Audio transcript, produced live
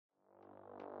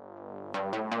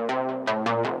Welcome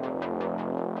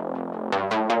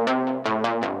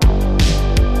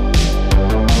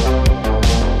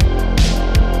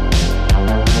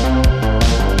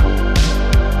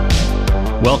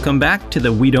back to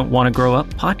the We Don't Want to Grow Up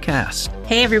podcast.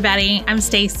 Hey everybody, I'm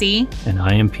Stacy. And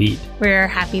I am Pete. We're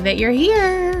happy that you're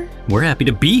here. We're happy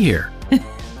to be here.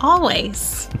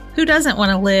 Always. Who doesn't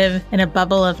want to live in a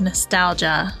bubble of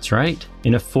nostalgia? That's right.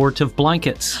 In a fort of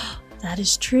blankets. That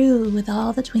is true, with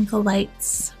all the twinkle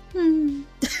lights.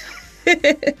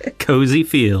 Cozy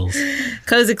feels.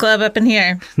 Cozy club up in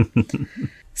here.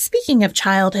 Speaking of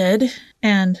childhood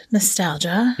and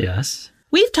nostalgia. Yes.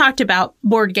 We've talked about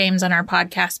board games on our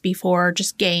podcast before,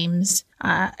 just games.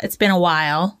 It's been a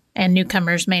while, and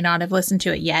newcomers may not have listened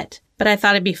to it yet. But I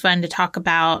thought it'd be fun to talk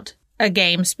about a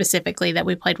game specifically that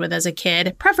we played with as a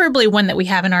kid, preferably one that we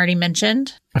haven't already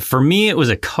mentioned. For me, it was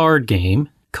a card game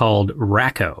called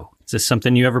Racco. Is this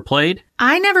something you ever played?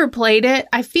 I never played it.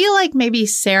 I feel like maybe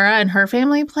Sarah and her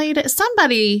family played it.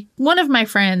 One of my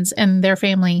friends and their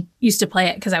family used to play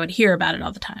it because I would hear about it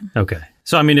all the time. Okay.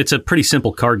 So, I mean, it's a pretty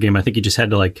simple card game. I think you just had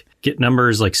to, get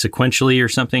numbers, sequentially or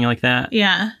something like that.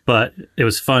 Yeah. But it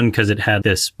was fun because it had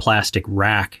this plastic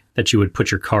rack that you would put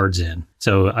your cards in.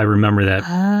 So I remember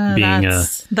that being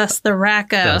That's the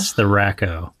Racco. That's the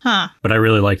Racco. Huh. But I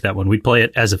really liked that one. We'd play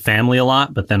it as a family a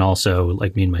lot, but then also,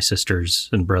 me and my sisters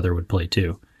and brother would play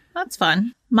too. That's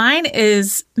fun. Mine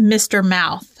is Mr.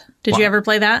 Mouth. Did you ever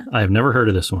play that? I've never heard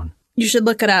of this one. You should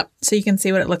look it up so you can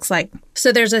see what it looks like.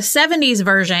 So there's a 70s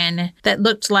version that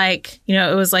looked like,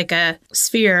 it was like a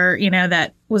sphere,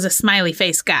 that was a smiley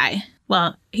face guy.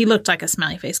 Well, he looked like a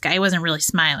smiley face guy. He wasn't really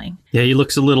smiling. Yeah, he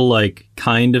looks a little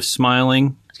kind of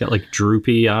smiling. He's got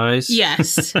droopy eyes.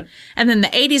 Yes. And then the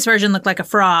 80s version looked like a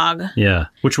frog. Yeah.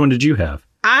 Which one did you have?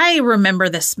 I remember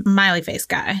the smiley face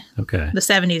guy. Okay. The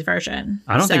 70s version.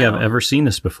 I don't think I've ever seen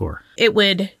this before. I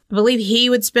believe he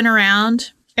would spin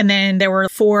around. And then there were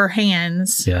 4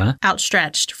 hands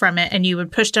outstretched from it. And you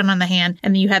would push down on the hand.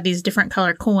 And then you had these different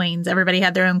color coins. Everybody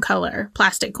had their own color,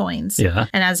 plastic coins. Yeah.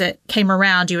 And as it came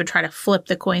around, you would try to flip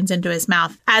the coins into his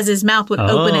mouth as his mouth would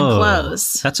open and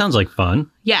close. That sounds like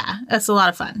fun. Yeah, that's a lot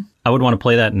of fun. I would want to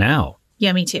play that now.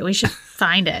 Yeah, me too. We should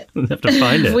find it. We have to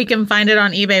find it. We can find it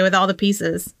on eBay with all the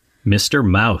pieces. Mr.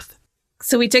 Mouth.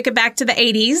 So we took it back to the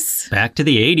 80s. Back to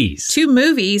the 80s. 2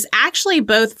 movies, actually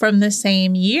both from the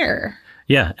same year.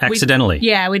 Yeah, accidentally.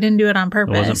 We didn't do it on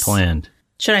purpose. It wasn't planned.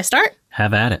 Should I start?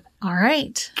 Have at it. All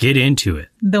right. Get into it.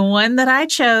 The one that I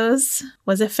chose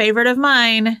was a favorite of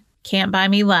mine, Can't Buy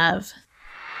Me Love.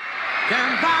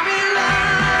 Can't Buy Me Love.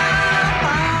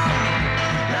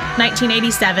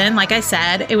 1987, like I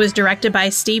said, it was directed by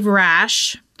Steve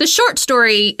Rash. The short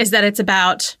story is that it's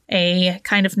about a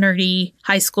kind of nerdy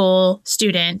high school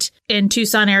student in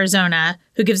Tucson, Arizona,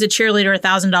 who gives a cheerleader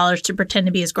 $1,000 to pretend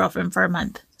to be his girlfriend for a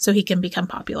month so he can become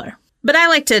popular. But I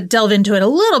like to delve into it a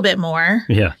little bit more.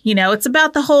 Yeah. It's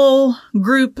about the whole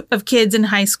group of kids in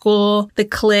high school, the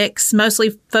cliques,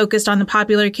 mostly focused on the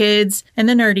popular kids and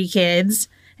the nerdy kids.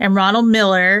 And Ronald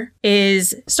Miller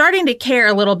is starting to care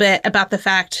a little bit about the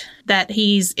fact that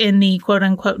he's in the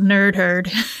quote-unquote nerd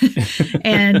herd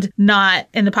and not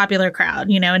in the popular crowd,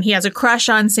 and he has a crush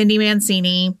on Cindy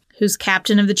Mancini, who's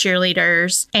captain of the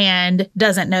cheerleaders, and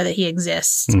doesn't know that he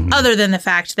exists, other than the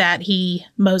fact that he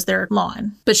mows their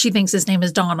lawn. But she thinks his name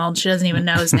is Donald. She doesn't even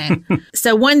know his name.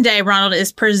 So one day, Ronald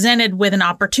is presented with an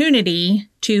opportunity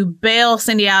to bail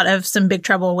Cindy out of some big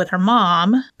trouble with her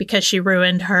mom because she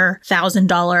ruined her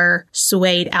 $1,000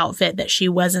 suede outfit that she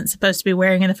wasn't supposed to be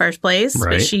wearing in the first place.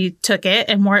 Right. But she took it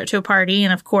and wore it to a party.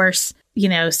 And of course,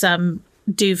 some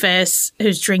doofus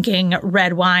who's drinking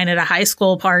red wine at a high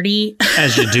school party.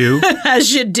 As you do.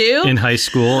 As you do. In high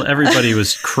school, everybody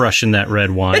was crushing that red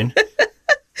wine.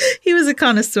 He was a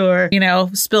connoisseur,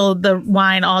 spilled the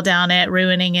wine all down it,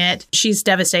 ruining it. She's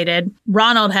devastated.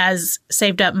 Ronald has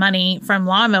saved up money from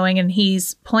lawn mowing and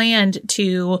he's planned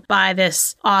to buy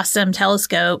this awesome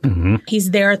telescope.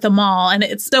 He's there at the mall. And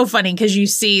it's so funny because you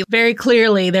see very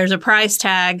clearly there's a price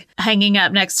tag hanging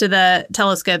up next to the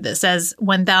telescope that says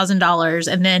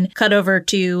 $1,000, and then cut over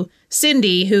to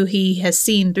Cindy, who he has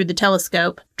seen through the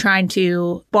telescope, trying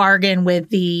to bargain with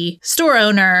the store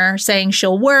owner, saying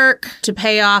she'll work to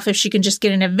pay off if she can just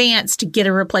get an advance to get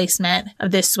a replacement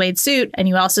of this suede suit. And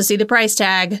you also see the price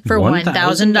tag for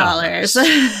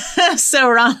 $1,000. So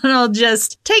Ronald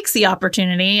just takes the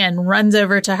opportunity and runs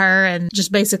over to her and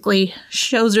just basically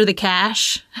shows her the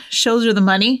cash, shows her the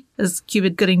money, as Cuba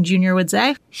Gooding Jr. would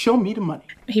say. Show me the money.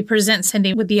 He presents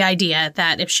Cindy with the idea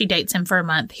that if she dates him for a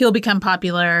month, he'll become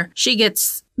popular. She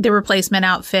gets the replacement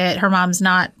outfit. Her mom's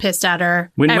not pissed at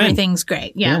her. Win-win. Everything's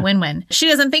great. Yeah, win-win. She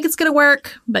doesn't think it's going to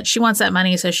work, but she wants that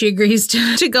money, so she agrees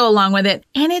to go along with it.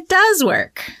 And it does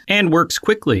work. And works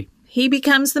quickly. He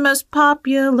becomes the most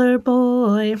popular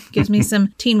boy. Gives me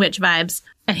some Teen Witch vibes.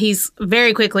 And he's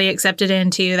very quickly accepted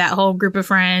into that whole group of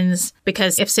friends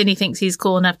because if Cindy thinks he's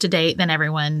cool enough to date, then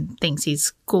everyone thinks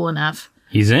he's cool enough.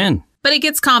 He's in. But it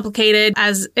gets complicated,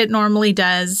 as it normally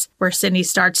does, where Cindy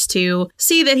starts to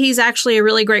see that he's actually a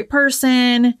really great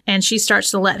person, and she starts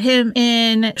to let him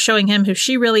in, showing him who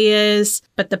she really is.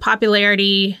 But the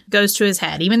popularity goes to his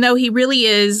head. Even though he really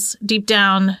is, deep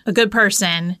down, a good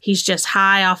person, he's just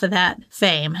high off of that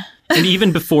fame. And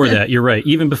even before that, you're right,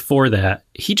 even before that,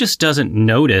 he just doesn't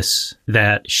notice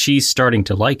that she's starting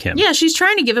to like him. Yeah, she's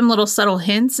trying to give him little subtle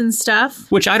hints and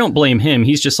stuff. Which I don't blame him.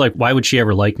 He's just like, why would she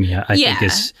ever like me?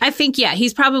 I think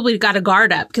he's probably got a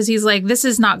guard up because he's like, this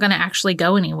is not going to actually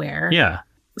go anywhere. Yeah.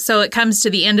 So it comes to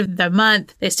the end of the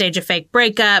month. They stage a fake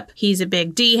breakup. He's a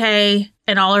big D-hay,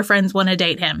 and all her friends want to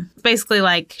date him. It's basically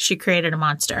like she created a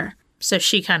monster. So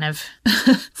she kind of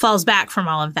falls back from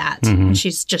all of that. Mm-hmm. And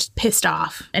she's just pissed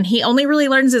off. And he only really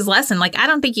learns his lesson. Like, I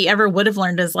don't think he ever would have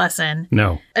learned his lesson.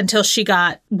 No. Until she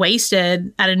got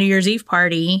wasted at a New Year's Eve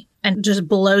party and just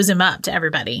blows him up to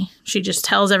everybody. She just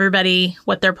tells everybody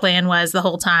what their plan was the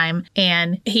whole time.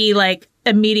 And he, like,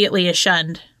 immediately is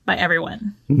shunned by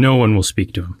everyone. No one will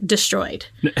speak to him. Destroyed.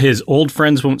 His old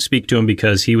friends won't speak to him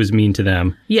because he was mean to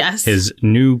them. Yes. His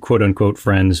new quote-unquote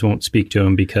friends won't speak to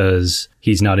him because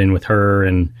he's not in with her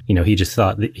and, he just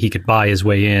thought that he could buy his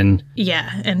way in.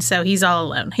 Yeah, and so he's all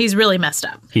alone. He's really messed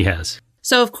up. He has.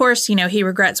 So, of course, he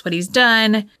regrets what he's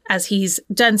done. As he's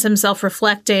done some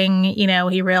self-reflecting,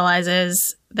 he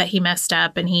realizes that he messed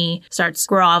up and he starts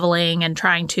groveling and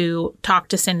trying to talk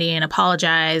to Cindy and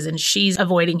apologize. And she's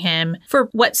avoiding him for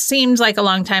what seems like a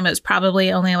long time. It was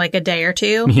probably only like a day or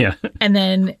two. Yeah. And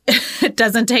then it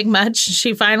doesn't take much.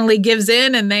 She finally gives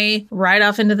in and they ride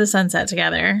off into the sunset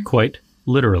together. Quite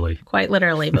literally. Quite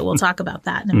literally, but we'll talk about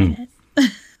that in a minute.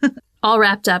 All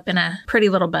wrapped up in a pretty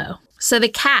little bow. So the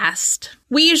cast,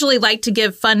 we usually like to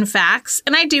give fun facts,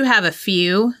 and I do have a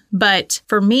few, but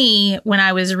for me, when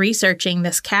I was researching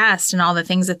this cast and all the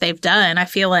things that they've done, I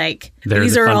feel like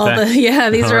these are all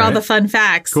the fun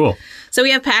facts. Cool. So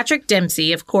we have Patrick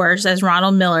Dempsey, of course, as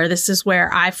Ronald Miller. This is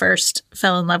where I first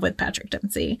fell in love with Patrick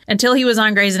Dempsey. Until he was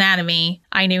on Grey's Anatomy,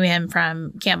 I knew him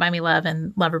from Can't Buy Me Love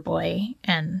and Loverboy.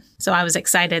 And so I was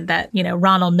excited that,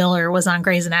 Ronald Miller was on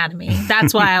Grey's Anatomy.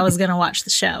 That's why I was going to watch the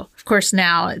show. Of course,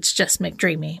 now it's just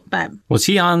McDreamy. But was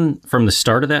he on from the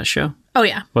start of that show? Oh,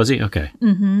 yeah. Was he? Okay.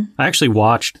 Mm-hmm. I actually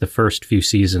watched the first few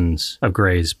seasons of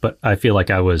Grey's, but I feel like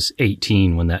I was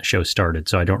 18 when that show started,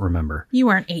 so I don't remember. You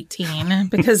weren't 18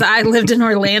 because I lived in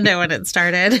Orlando when it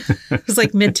started. It was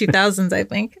like mid-2000s, I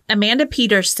think. Amanda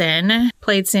Peterson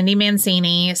played Cindy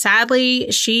Mancini.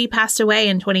 Sadly, she passed away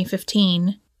in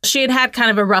 2015. She had kind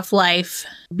of a rough life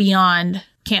beyond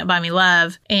Can't Buy Me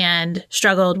Love and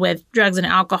struggled with drugs and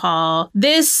alcohol.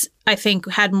 This, I think,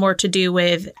 had more to do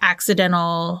with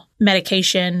accidental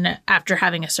medication after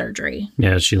having a surgery.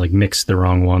 Yeah, she mixed the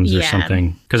wrong ones or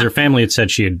something. Because her family had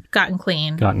said she had gotten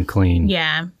clean.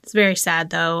 Yeah. It's very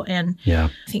sad, though. And I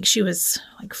think she was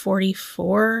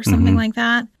 44 or something like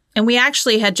that. And we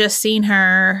actually had just seen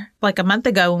her a month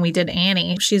ago when we did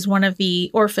Annie. She's one of the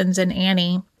orphans in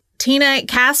Annie. Tina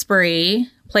Caspary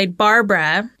played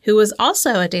Barbara, who was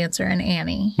also a dancer in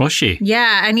Annie. Was she?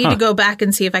 Yeah, I need to go back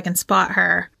and see if I can spot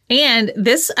her. And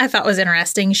this I thought was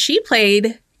interesting. She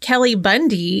played Kelly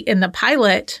Bundy in the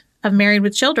pilot of Married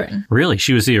with Children. Really?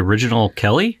 She was the original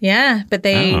Kelly? Yeah, but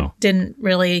they didn't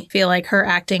really feel like her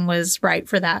acting was right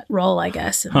for that role, I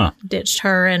guess. And ditched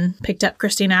her and picked up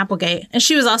Christina Applegate. And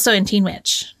she was also in Teen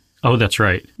Witch. Oh, that's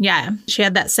right. Yeah, she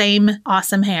had that same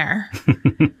awesome hair.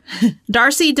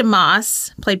 Darcy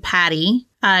DeMoss played Patty.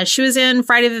 She was in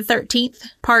Friday the 13th,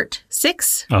 Part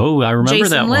 6. Oh, I remember Jason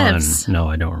that Lives. one. No,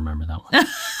 I don't remember that one.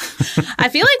 I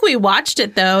feel like we watched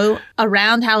it, though,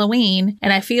 around Halloween,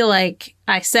 and I feel like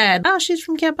I said, oh, she's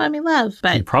from Can't Buy Me Love.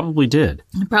 But you probably did.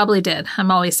 I probably did.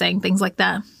 I'm always saying things like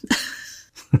that.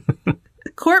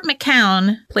 Court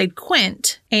McCown played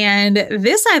Quint, and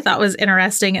this I thought was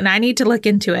interesting, and I need to look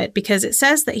into it because it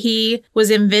says that he was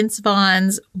in Vince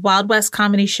Vaughn's Wild West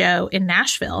comedy show in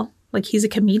Nashville. He's a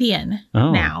comedian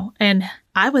now, and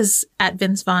I was at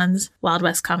Vince Vaughn's Wild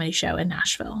West comedy show in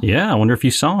Nashville. Yeah, I wonder if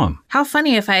you saw him. How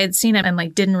funny if I had seen him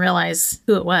and didn't realize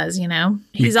who it was,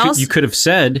 You could have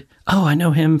said, oh, I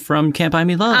know him from Can't Buy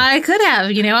Me Love. I could have,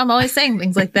 I'm always saying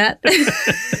things like that.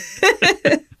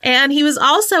 And he was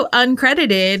also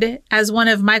uncredited as one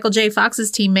of Michael J. Fox's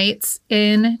teammates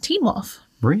in Teen Wolf.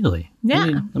 Really? Yeah.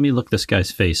 Let me look this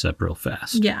guy's face up real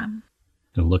fast. Yeah.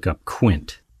 And look up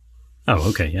Quint. Oh,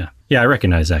 okay, yeah. Yeah, I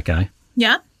recognize that guy.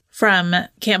 Yeah. From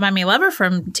Can't Buy Me Love or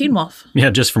from Teen Wolf? Yeah,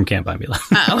 just from Can't Buy Me Love.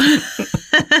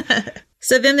 Oh.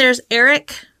 So then there's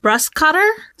Eric Bruscotter.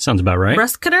 Sounds about right.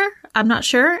 Bruscotter? I'm not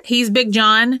sure. He's Big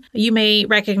John. You may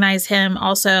recognize him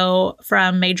also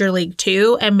from Major League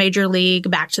 2 and Major League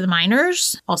Back to the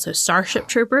Minors. Also Starship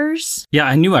Troopers. Yeah,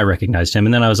 I knew I recognized him.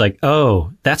 And then I was like,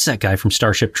 oh, that's that guy from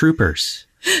Starship Troopers.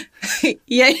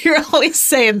 Yeah, you're always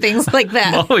saying things like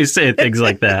that. I'm always saying things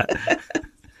like that.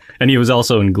 And he was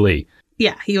also in Glee.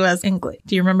 Yeah, he was in Glee.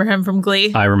 Do you remember him from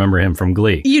Glee? I remember him from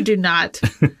Glee. You do not.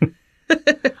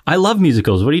 I love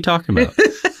musicals. What are you talking about?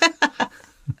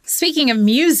 Speaking of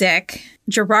music,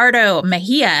 Gerardo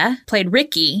Mejia played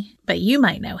Ricky, but you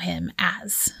might know him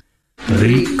as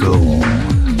Rico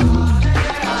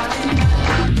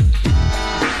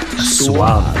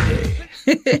Suave.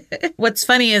 What's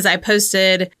funny is I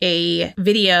posted a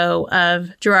video of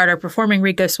Gerardo performing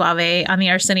Rico Suave on the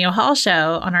Arsenio Hall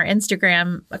show on our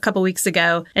Instagram a couple weeks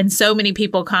ago. And so many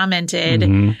people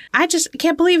commented, I just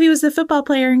can't believe he was the football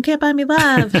player in Can't Buy Me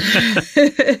Love.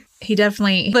 He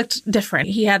definitely looked different.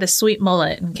 He had a sweet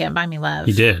mullet in Can't Buy Me Love.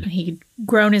 He did. He'd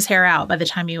grown his hair out by the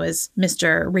time he was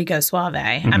Mr. Rico Suave.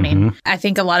 I mean, I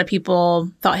think a lot of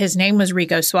people thought his name was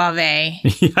Rico Suave.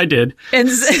 Yeah, I did. And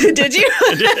did you?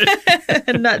 I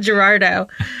did. Not Gerardo.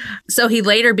 So he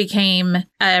later became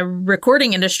a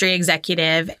recording industry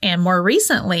executive and more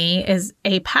recently is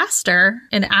a pastor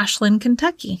in Ashland,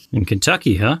 Kentucky. In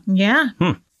Kentucky, huh? Yeah.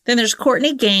 Then there's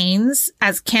Courtney Gaines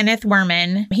as Kenneth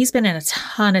Werman. He's been in a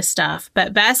ton of stuff,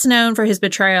 but best known for his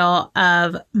portrayal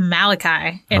of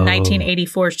Malachi in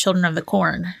 1984's Children of the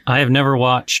Corn. I have never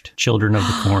watched Children of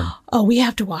the Corn. Oh, we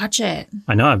have to watch it.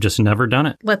 I know, I've just never done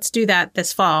it. Let's do that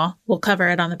this fall. We'll cover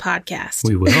it on the podcast.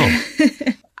 We will.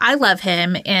 I love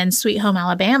him in Sweet Home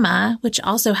Alabama, which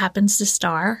also happens to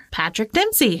star Patrick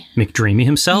Dempsey. McDreamy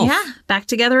himself. Yeah, back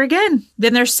together again.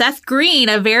 Then there's Seth Green,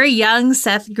 a very young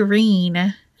Seth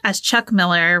Green as Chuck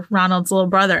Miller, Ronald's little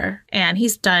brother. And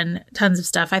he's done tons of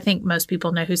stuff. I think most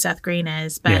people know who Seth Green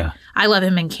is, but I love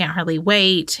him in Can't Hardly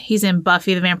Wait. He's in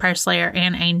Buffy the Vampire Slayer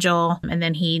and Angel. And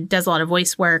then he does a lot of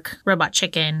voice work, Robot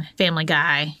Chicken, Family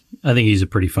Guy. I think he's a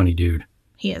pretty funny dude.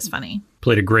 He is funny.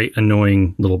 Played a great,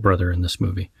 annoying little brother in this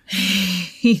movie.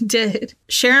 He did.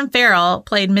 Sharon Farrell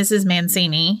played Mrs.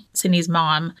 Mancini, Cindy's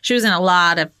mom. She was in a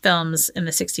lot of films in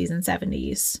the 60s and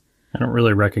 70s. I don't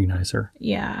really recognize her.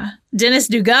 Yeah. Dennis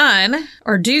Dugan,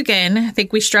 or Dugan, I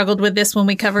think we struggled with this when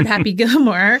we covered Happy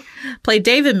Gilmore, played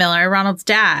David Miller, Ronald's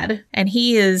dad. And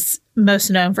he is most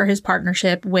known for his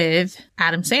partnership with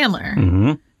Adam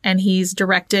Sandler. And he's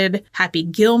directed Happy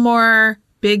Gilmore,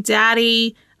 Big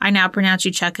Daddy, I Now Pronounce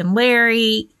You Chuck and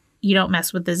Larry, You Don't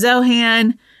Mess with the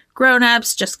Zohan, Grown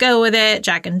Ups, Just Go With It,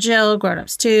 Jack and Jill, Grown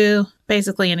Ups 2,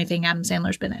 basically anything Adam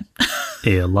Sandler's been in.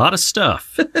 A lot of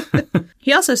stuff.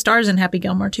 He also stars in Happy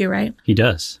Gilmore too, right? He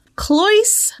does.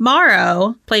 Cloyce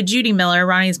Morrow played Judy Miller,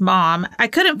 Ronnie's mom. I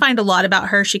couldn't find a lot about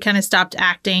her. She kind of stopped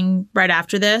acting right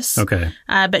after this. Okay.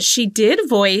 But she did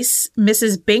voice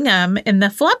Mrs. Bingham in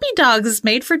the Floppy Dogs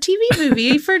made-for-TV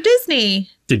movie for Disney.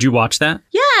 Did you watch that?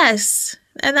 Yes.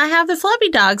 And I have the Floppy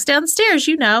Dogs downstairs.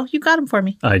 You know, you got them for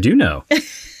me. I do know.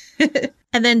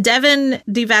 And then Devin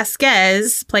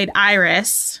DeVasquez played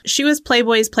Iris. She was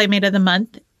Playboy's Playmate of the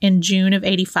Month in June of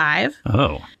 85.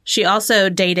 Oh. She also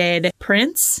dated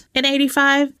Prince in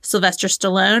 85, Sylvester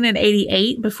Stallone in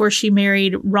 88 before she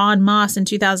married Ron Moss in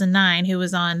 2009, who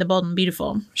was on The Bold and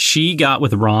Beautiful. She got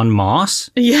with Ron Moss?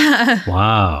 Yeah.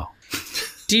 Wow.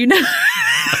 Do you know?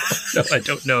 No, I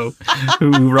don't know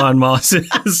who Ron Moss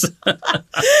is.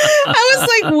 I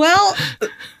was like, well,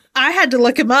 I had to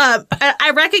look him up.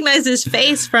 I recognized his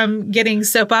face from getting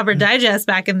Soap Opera Digest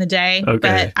back in the day,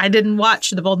 but I didn't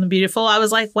watch The Bold and Beautiful. I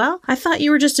was like, well, I thought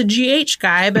you were just a GH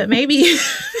guy, but maybe.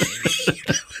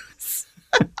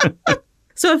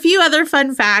 So a few other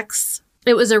fun facts.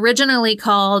 It was originally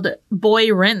called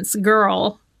Boy Rents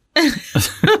Girl.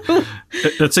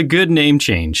 That's a good name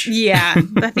change. Yeah,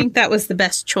 I think that was the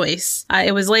best choice.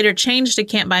 It was later changed to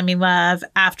Can't Buy Me Love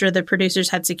after the producers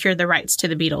had secured the rights to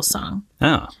the Beatles song.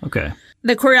 Oh, okay.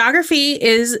 The choreography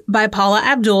is by Paula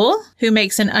Abdul, who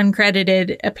makes an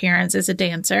uncredited appearance as a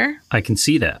dancer. I can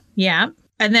see that. Yeah.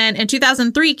 And then in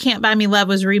 2003, Can't Buy Me Love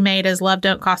was remade as Love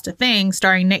Don't Cost a Thing,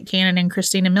 starring Nick Cannon and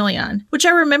Christina Milian, which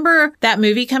I remember that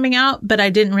movie coming out, but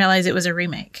I didn't realize it was a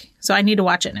remake. So I need to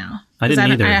watch it now. I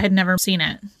didn't either. I had never seen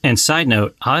it. And side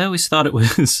note, I always thought it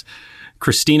was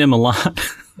Christina Milian.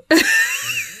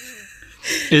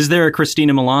 Is there a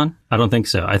Christina Milian? I don't think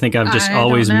so. I think I've just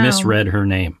always misread her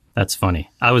name. That's funny.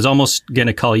 I was almost going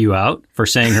to call you out for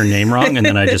saying her name wrong, and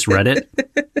then I just read it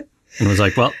and was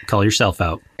like, well, call yourself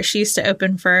out. She used to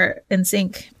open for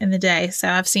NSYNC in the day, so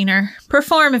I've seen her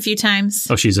perform a few times.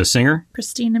 Oh, she's a singer?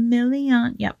 Christina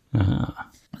Milian. Yep.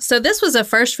 So this was a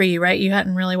first for you, right? You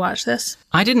hadn't really watched this?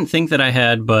 I didn't think that I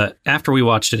had, but after we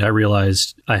watched it, I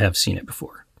realized I have seen it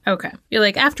before. Okay. You're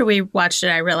like, after we watched it,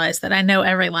 I realized that I know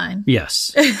every line.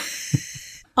 Yes.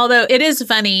 Although it is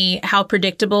funny how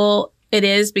predictable it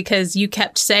is, because you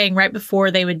kept saying right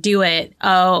before they would do it,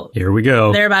 oh, here we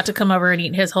go. They're about to come over and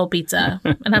eat his whole pizza.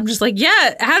 And I'm just like,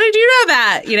 yeah, how did you know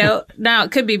that? You know, now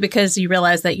it could be because you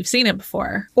realize that you've seen it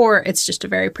before, or it's just a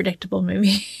very predictable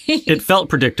movie. It felt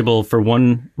predictable for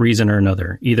one reason or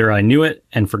another. Either I knew it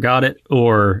and forgot it,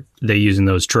 or they using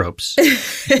those tropes.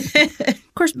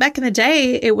 Of course, back in the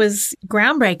day, it was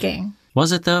groundbreaking.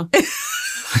 Was it though?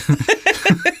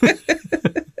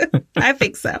 I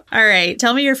think so. All right.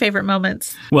 Tell me your favorite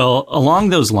moments. Well, along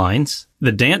those lines,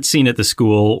 the dance scene at the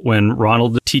school when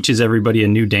Ronald teaches everybody a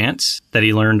new dance that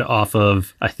he learned off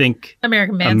of, I think,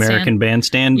 American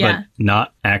Bandstand, but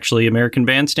not actually American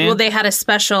Bandstand. Well, they had a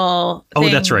special thing. Oh,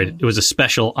 that's right. It was a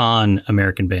special on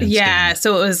American Bandstand. Yeah,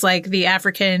 so it was like the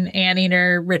African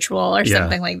anteater ritual or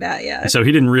something like that, yeah. So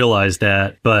he didn't realize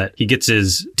that, but he gets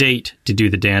his date to do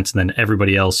the dance, and then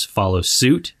everybody else follows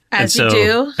suit. As you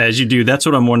do. As you do. That's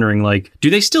what I'm wondering. Like, do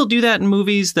they still do that in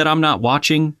movies that I'm not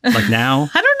watching, like now?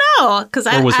 I don't know, because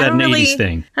I was that don't an really, 80s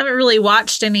thing? Haven't really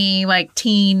watched any like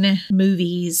teen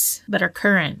movies that are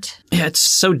current. Yeah, it's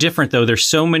so different though. There's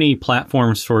so many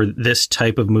platforms for this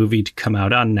type of movie to come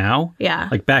out on now. Yeah.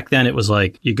 Like back then it was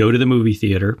like you go to the movie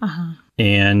theater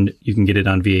and you can get it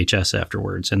on VHS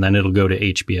afterwards, and then it'll go to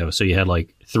HBO. So you had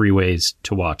like 3 ways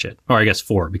to watch it, or I guess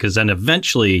 4, because then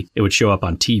eventually it would show up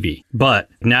on TV. But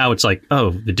now it's like,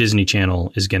 oh, the Disney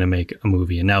Channel is going to make a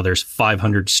movie, and now there's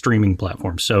 500 streaming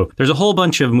platforms. So there's a whole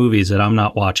bunch of movies that I'm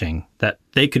not watching that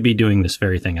they could be doing this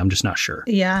very thing. I'm just not sure.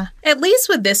 Yeah. At least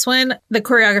with this one, the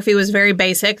choreography was very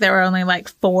basic. There were only like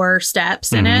 4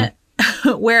 steps in it.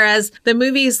 Whereas the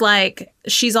movies like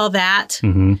She's All That,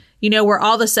 you know, where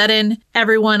all of a sudden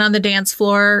everyone on the dance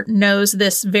floor knows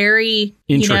this very,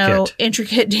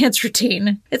 intricate dance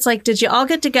routine. It's like, did you all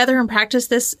get together and practice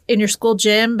this in your school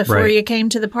gym before you came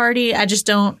to the party? I just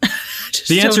don't.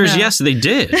 The answer is yes, they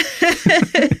did.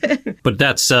 But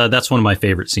that's one of my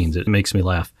favorite scenes. It makes me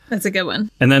laugh. That's a good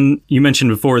one. And then you mentioned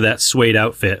before that suede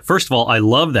outfit. First of all, I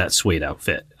love that suede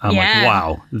outfit. I'm like,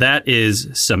 wow, that is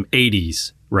some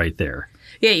 80s right there.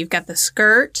 Yeah, you've got the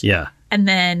skirt. Yeah. And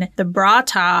then the bra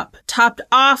top topped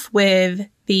off with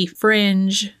the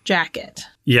fringe jacket.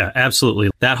 Yeah, absolutely.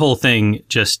 That whole thing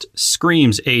just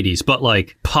screams 80s, but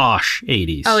like posh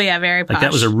 80s. Oh, yeah, very posh. Like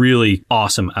that was a really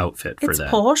awesome outfit for that.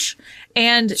 It's posh.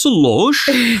 And it's lush.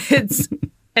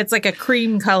 It's like a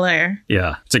cream color.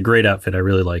 Yeah, it's a great outfit. I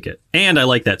really like it. And I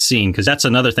like that scene because that's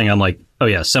another thing I'm like, oh,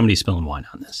 yeah, somebody's spilling wine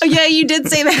on this. Oh, yeah, you did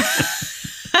say that.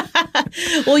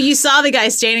 Well, you saw the guy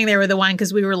standing there with the wine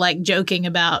because we were like joking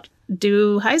about,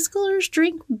 do high schoolers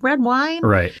drink red wine?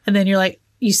 Right. And then you're like,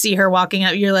 you see her walking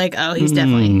up. You're like, oh, he's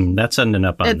definitely. That's ending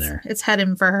up on there. It's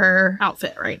heading for her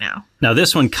outfit right now. Now,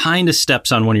 this one kind of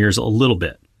steps on one of yours a little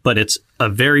bit, but it's a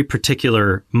very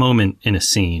particular moment in a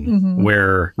scene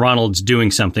where Ronald's doing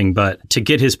something, but to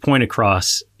get his point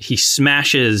across, he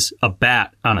smashes a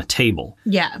bat on a table.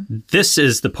 Yeah. This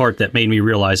is the part that made me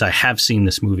realize I have seen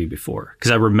this movie before,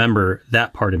 because I remember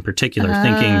that part in particular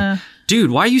thinking, dude,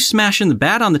 why are you smashing the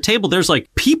bat on the table? There's like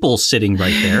people sitting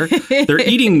right there. They're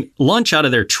eating lunch out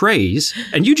of their trays,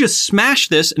 and you just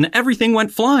smashed this and everything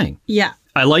went flying. Yeah.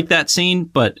 I like that scene,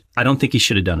 but I don't think he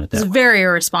should have done it that way. It's very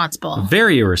irresponsible.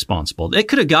 Very irresponsible. It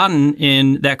could have gotten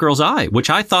in that girl's eye, which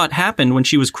I thought happened when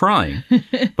she was crying.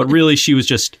 But really, she was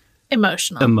just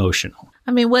emotional.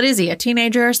 I mean, what is he, a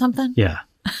teenager or something? Yeah.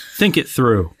 Think it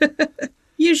through.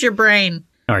 Use your brain.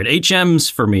 All right, HM's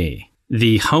for me.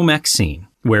 The home ec scene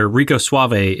where Rico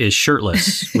Suave is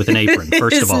shirtless with an apron,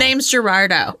 first of all. His name's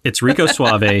Gerardo. It's Rico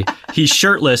Suave. He's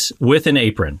shirtless with an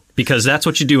apron because that's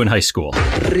what you do in high school.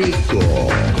 Rico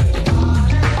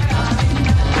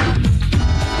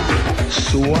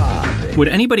Suave. Would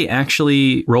anybody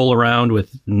actually roll around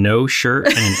with no shirt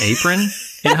and an apron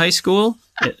in high school?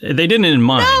 They didn't in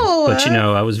mine, but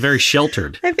I was very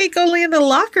sheltered. I think only in the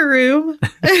locker room,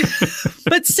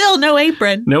 but still no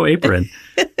apron. No apron.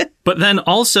 But then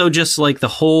also just like the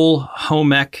whole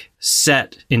home ec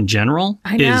set in general.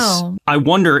 I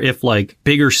wonder if like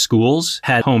bigger schools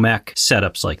had home ec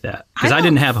setups like that, because I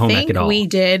didn't have home ec at all. We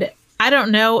did. I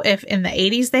don't know if in the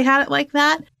 80s they had it like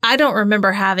that. I don't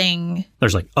remember having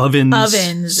There's like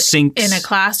ovens, sinks. in a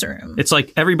classroom. It's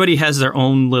like everybody has their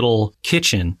own little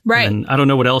kitchen. Right. And I don't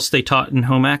know what else they taught in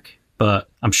home ec, but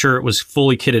I'm sure it was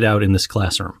fully kitted out in this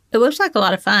classroom. It looks like a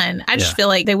lot of fun. I just Yeah. feel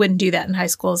like they wouldn't do that in high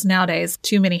schools nowadays.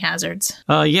 Too many hazards.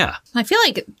 Yeah. I feel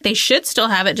like they should still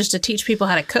have it just to teach people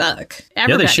how to cook. Yeah,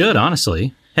 Everybody. they should,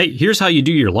 honestly. Hey, here's how you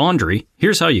do your laundry.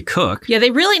 Here's how you cook. Yeah,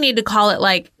 they really need to call it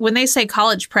like when they say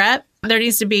college prep, there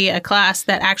needs to be a class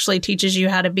that actually teaches you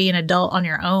how to be an adult on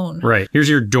your own. Right. Here's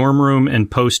your dorm room and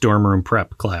post-dorm room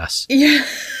prep class. Yeah.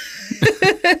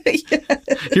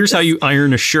 Here's how you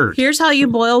iron a shirt. Here's how you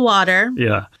boil water.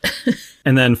 Yeah.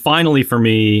 And then finally for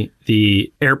me,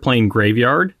 the airplane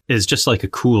graveyard is just like a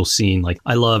cool scene. Like,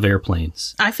 I love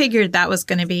airplanes. I figured that was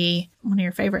going to be one of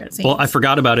your favorite scenes. Well, I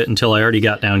forgot about it until I already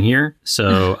got down here,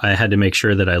 so I had to make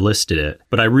sure that I listed it.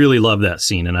 But I really love that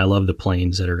scene, and I love the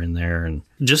planes that are in there, and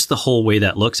just the whole way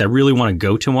that looks. I really want to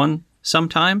go to one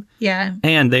sometime. Yeah.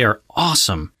 And they are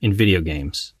awesome in video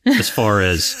games as far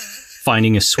as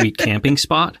finding a sweet camping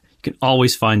spot. You can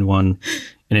always find one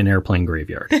in an airplane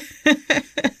graveyard.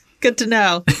 Good to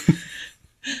know.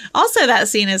 Also, that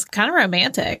scene is kind of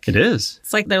romantic. It is.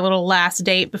 It's like their little last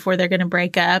date before they're going to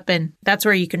break up. And that's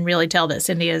where you can really tell that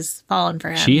Cindy has fallen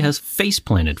for him. She has face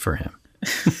planted for him.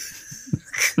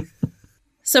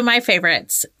 So my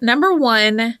favorites. Number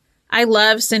one, I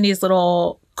love Cindy's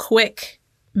little quick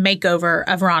makeover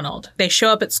of Ronald. They show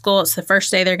up at school. It's the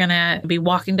first day they're going to be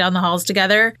walking down the halls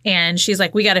together. And she's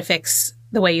like, we got to fix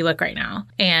the way you look right now.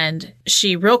 And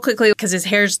she real quickly, because his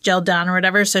hair's gelled down or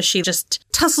whatever, so she just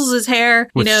tussles his hair,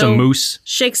 With some mousse.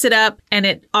 shakes it up, and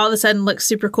it all of a sudden looks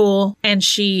super cool. And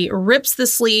she rips the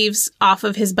sleeves off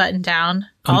of his button down.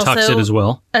 Untucks it as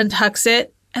well. Untucks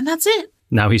it. And that's it.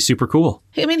 Now he's super cool.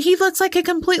 I mean, he looks like a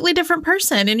completely different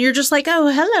person. And you're just like, oh,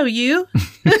 hello, you.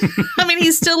 I mean,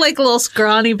 he's still like a little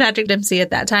scrawny Patrick Dempsey at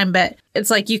that time. But it's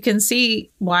like you can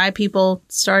see why people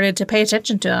started to pay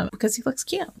attention to him because he looks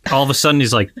cute. All of a sudden,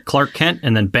 he's like Clark Kent,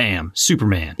 and then bam,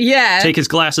 Superman. Yeah. Take his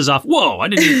glasses off. Whoa, I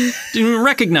didn't even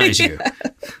recognize you.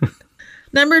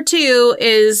 Number two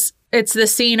is it's the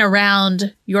scene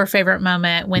around your favorite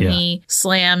moment when he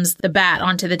slams the bat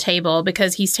onto the table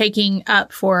because he's taking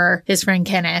up for his friend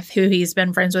Kenneth, who he's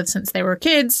been friends with since they were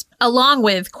kids, along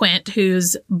with Quint,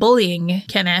 who's bullying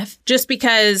Kenneth just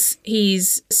because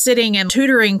he's sitting and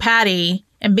tutoring Patty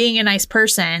and being a nice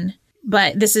person.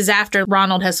 But this is after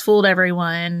Ronald has fooled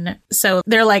everyone. So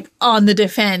they're like on the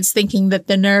defense thinking that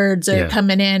the nerds are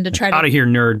coming in to try to... Out of here,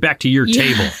 nerd. Back to your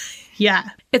table. Yeah.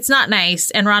 It's not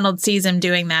nice. And Ronald sees him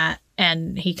doing that.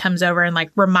 And he comes over and like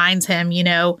reminds him, you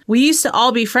know, we used to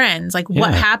all be friends. Like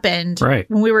what happened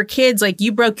when we were kids? Like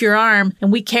you broke your arm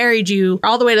and we carried you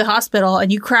all the way to the hospital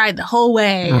and you cried the whole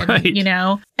way. And, you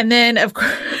know, and then of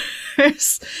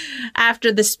course,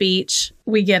 after the speech,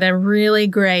 we get a really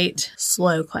great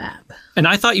slow clap. And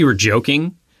I thought you were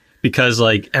joking because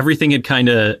like everything had kind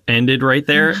of ended right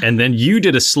there. And then you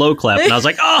did a slow clap. And I was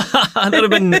like, oh, that would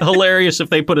have been hilarious if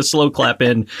they put a slow clap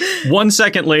in. 1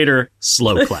 second later,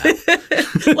 slow clap.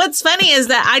 What's funny is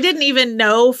that I didn't even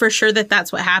know for sure that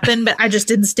that's what happened, but I just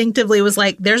instinctively was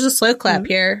like, there's a slow clap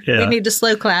here. Yeah. We need to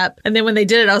slow clap. And then when they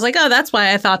did it, I was like, oh, that's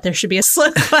why I thought there should be a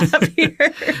slow clap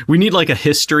here. We need like a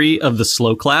history of the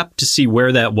slow clap to see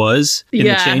where that was in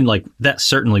the chain. Like that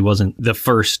certainly wasn't the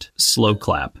first slow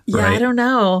clap. Yeah, right? I don't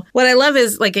know. What I love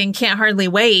is like in Can't Hardly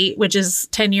Wait, which is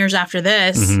 10 years after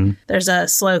this, there's a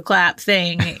slow clap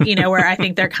thing, you know, where I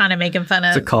think they're kind of making fun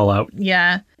of. It's a call out.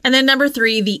 Yeah. And then number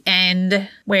 3, the end,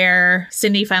 where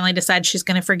Cindy finally decides she's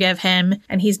going to forgive him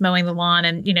and he's mowing the lawn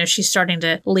and, you know, she's starting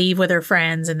to leave with her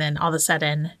friends. And then all of a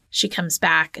sudden she comes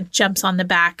back and jumps on the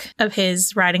back of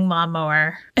his riding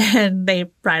lawnmower and they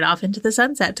ride off into the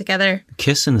sunset together.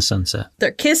 Kiss in the sunset.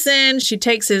 They're kissing. She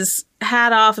takes his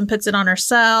hat off and puts it on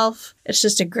herself. It's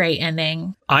just a great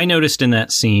ending. I noticed in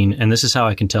that scene, and this is how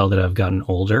I can tell that I've gotten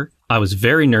older, I was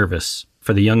very nervous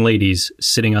for the young ladies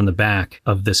sitting on the back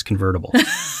of this convertible.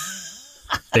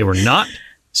 They were not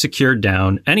secured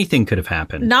down. Anything could have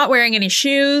happened. Not wearing any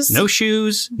shoes. No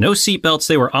shoes, no seatbelts.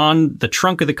 They were on the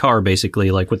trunk of the car, basically,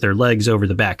 like with their legs over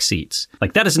the back seats.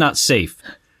 Like, that is not safe.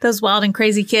 Those wild and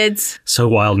crazy kids. So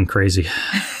wild and crazy.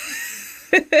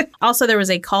 Also, there was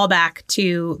a callback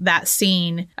to that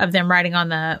scene of them riding on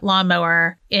the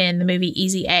lawnmower in the movie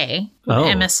Easy A with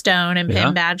Emma Stone and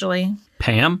Penn Badgley.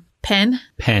 Pam? Penn?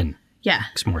 Penn. Yeah.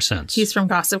 Makes more sense. He's from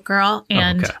Gossip Girl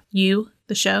and You,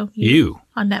 the show. You.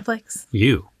 On Netflix.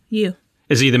 You.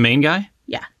 Is he the main guy?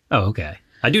 Yeah. Oh, okay.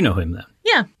 I do know him then.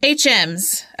 Yeah.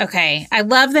 HMs. Okay. I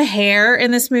love the hair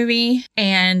in this movie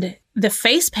and the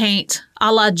face paint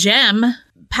a la Gem.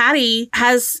 Patty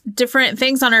has different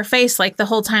things on her face. Like the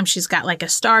whole time she's got like a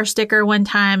star sticker one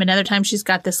time. Another time she's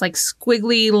got this like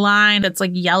squiggly line that's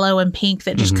like yellow and pink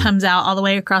that just comes out all the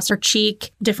way across her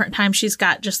cheek. Different times she's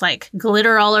got just like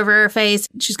glitter all over her face.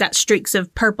 She's got streaks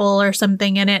of purple or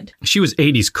something in it. She was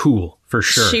 80s cool. For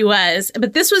sure. She was.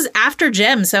 But this was after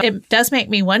Jem, so it does make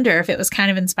me wonder if it was kind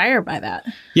of inspired by that.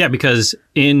 Yeah, because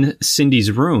in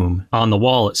Cindy's room on the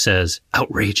wall, it says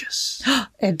outrageous.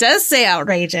 It does say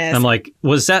outrageous. I'm like,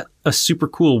 was that a super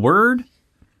cool word?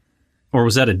 Or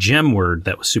was that a Jem word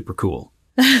that was super cool?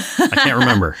 I can't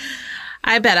remember.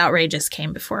 I bet outrageous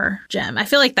came before Jem. I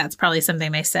feel like that's probably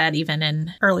something they said even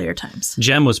in earlier times.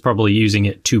 Jem was probably using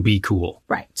it to be cool.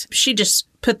 Right. She just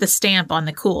put the stamp on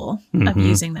the cool of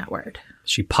using that word.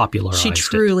 She popularized it.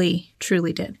 She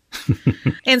truly did.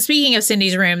 And speaking of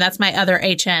Cindy's room, that's my other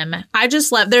HM. I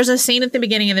just love, there's a scene at the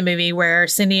beginning of the movie where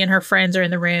Cindy and her friends are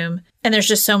in the room and there's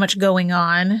just so much going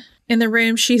on in the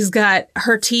room. She's got,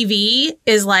 her TV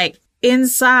is like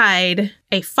inside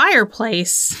a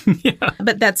fireplace,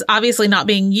 but that's obviously not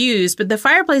being used. But the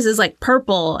fireplace is like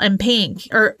purple and pink,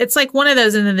 or it's like one of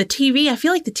those. And then the TV, I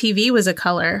feel like the TV was a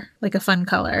color, like a fun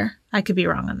color. I could be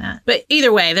wrong on that. But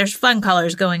either way, there's fun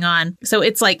colors going on. So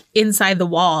it's like inside the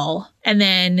wall. And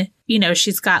then, you know,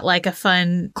 she's got like a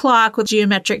fun clock with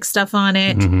geometric stuff on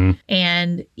it.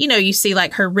 And, you know, you see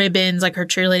like her ribbons, like her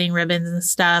cheerleading ribbons and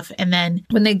stuff. And then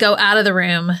when they go out of the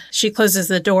room, she closes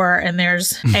the door and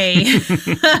there's a...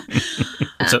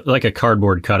 It's like a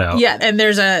cardboard cutout. Yeah, and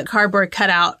there's a cardboard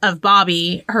cutout of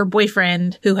Bobby, her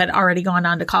boyfriend, who had already gone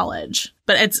on to college.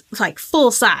 But it's like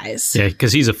full size. Yeah,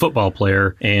 because he's a football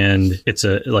player and it's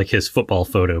a like his football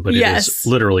photo, but it is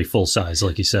literally full size,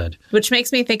 like you said. Which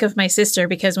makes me think of my sister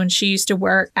because when she used to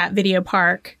work at Video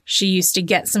Park, she used to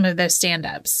get some of those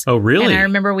stand-ups. Oh, really? And I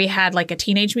remember we had like a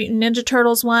Teenage Mutant Ninja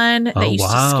Turtles one that used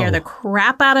to scare the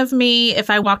crap out of me if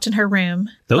I walked in her room.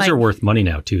 Those are worth money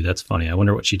now, too. That's funny. I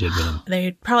wonder what she did with them.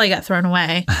 They probably got thrown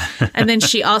away. And then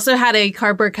she also had a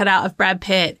cardboard cutout of Brad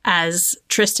Pitt as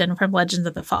Tristan from Legends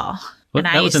of the Fall. Well,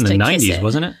 that was in the 90s,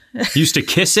 wasn't it? You used to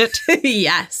kiss it?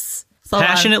 Yes.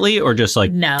 Passionately or just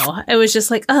like... No, it was just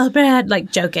like, oh, Brad,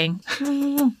 like joking.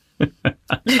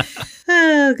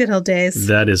 Oh, good old days.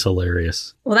 That is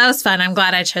hilarious. Well, that was fun. I'm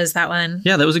glad I chose that one.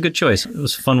 Yeah, that was a good choice. It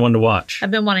was a fun one to watch.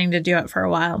 I've been wanting to do it for a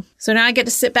while. So now I get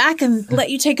to sit back and let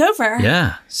you take over.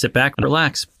 Yeah, sit back and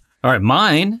relax. All right,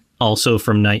 mine, also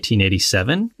from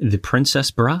 1987, The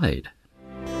Princess Bride.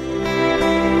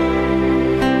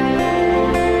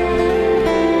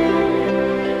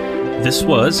 This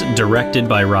was directed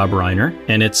by Rob Reiner,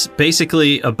 and it's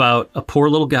basically about a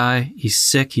poor little guy. He's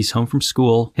sick. He's home from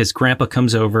school. His grandpa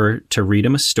comes over to read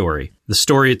him a story. The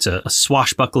story, it's a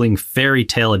swashbuckling fairy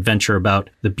tale adventure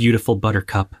about the beautiful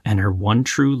Buttercup and her one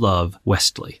true love,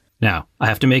 Westley. Now, I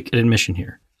have to make an admission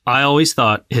here. I always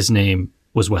thought his name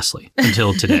was Wesley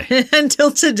until today.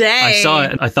 Until today. I saw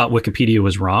it and I thought Wikipedia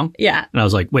was wrong. Yeah. And I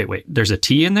was like, wait, there's a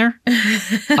T in there?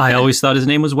 I always thought his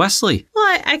name was Wesley.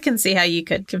 Well, I can see how you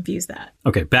could confuse that.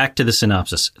 Okay, back to the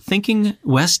synopsis. Thinking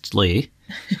Westley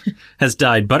has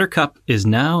died, Buttercup is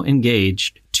now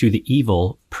engaged to the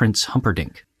evil Prince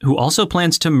Humperdinck, who also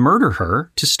plans to murder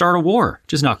her to start a war,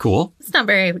 which is not cool. It's not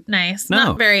very nice. No.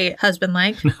 Not very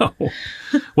husband-like. No.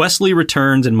 Wesley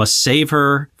returns and must save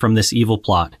her from this evil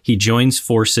plot. He joins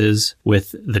forces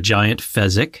with the giant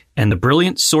Fezzik and the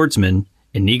brilliant swordsman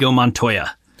Inigo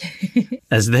Montoya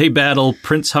as they battle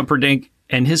Prince Humperdinck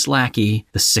and his lackey,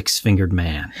 the Six-Fingered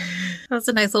Man. That's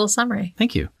a nice little summary.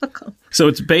 Thank you. So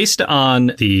it's based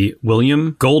on the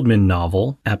William Goldman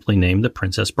novel, aptly named The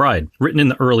Princess Bride, written in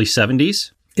the early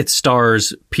 70s. It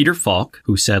stars Peter Falk,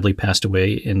 who sadly passed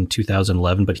away in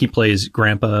 2011, but he plays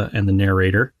Grandpa and the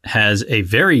narrator. Has a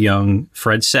very young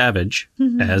Fred Savage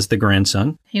as the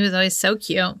grandson. He was always so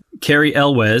cute. Carrie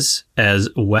Elwes as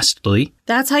Westley.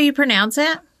 That's how you pronounce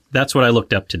it? That's what I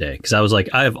looked up today, because I was like,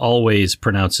 I have always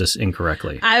pronounced this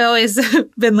incorrectly. I've always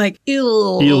been like,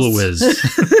 Elwes.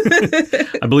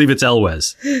 I believe it's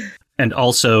Elwes. And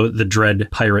also the dread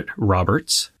pirate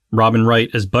Roberts. Robin Wright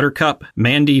as Buttercup,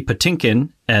 Mandy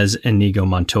Patinkin as Inigo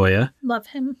Montoya. Love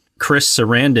him. Chris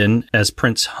Sarandon as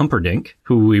Prince Humperdinck,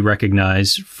 who we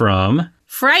recognize from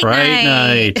Fright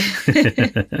Night.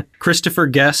 Christopher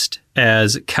Guest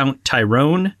as Count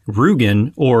Tyrone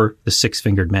Rugen, or the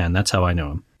Six-Fingered Man. That's how I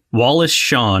know him. Wallace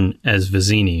Shawn as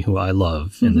Vizzini, who I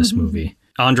love in this movie.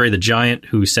 Andre the Giant,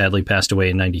 who sadly passed away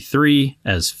in 93,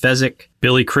 as Fezzik.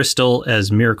 Billy Crystal as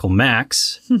Miracle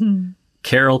Max.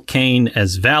 Carol Kane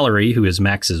as Valerie, who is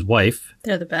Max's wife.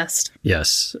 They're the best.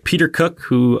 Yes. Peter Cook,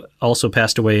 who also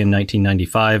passed away in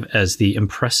 1995 as the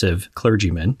impressive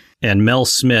clergyman. And Mel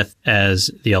Smith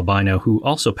as the albino, who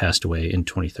also passed away in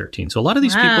 2013. So a lot of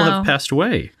these people have passed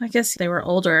away. I guess they were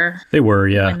older. They were,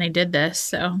 yeah. When they did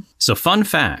this, So fun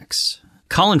facts.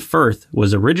 Colin Firth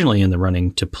was originally in the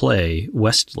running to play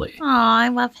Westley. Oh, I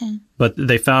love him. But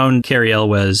they found Cary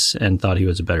Elwes and thought he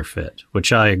was a better fit,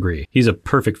 which I agree. He's a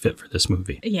perfect fit for this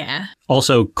movie. Yeah.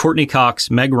 Also, Courtney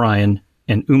Cox, Meg Ryan,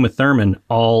 and Uma Thurman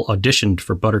all auditioned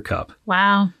for Buttercup.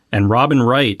 Wow. And Robin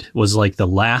Wright was like the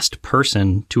last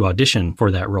person to audition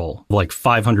for that role. Like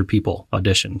 500 people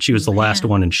auditioned. She was the last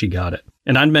one and she got it.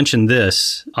 And I'd mentioned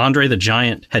this. Andre the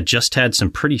Giant had just had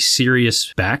some pretty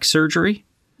serious back surgery.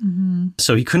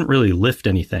 So he couldn't really lift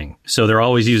anything. So they're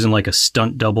always using like a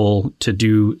stunt double to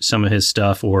do some of his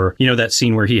stuff. Or, you know, that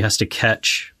scene where he has to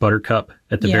catch Buttercup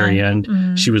at the very end.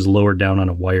 She was lowered down on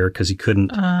a wire because he couldn't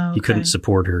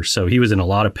support her. So he was in a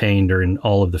lot of pain during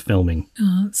all of the filming.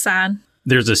 Oh, it's sad.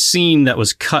 There's a scene that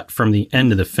was cut from the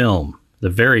end of the film, the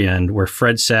very end, where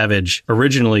Fred Savage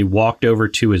originally walked over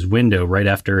to his window right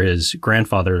after his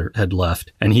grandfather had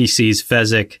left. And he sees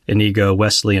Fezzik, Inigo,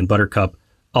 Wesley, and Buttercup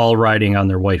all riding on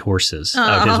their white horses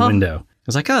out his window. I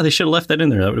was like, they should have left that in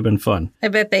there. That would have been fun. I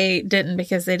bet they didn't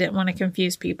because they didn't want to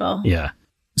confuse people. Yeah.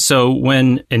 So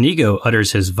when Inigo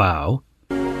utters his vow...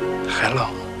 Hello.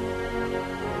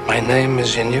 My name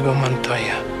is Inigo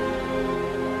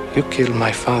Montoya. You killed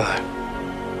my father.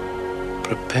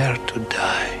 Prepare to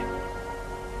die.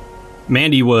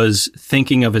 Mandy was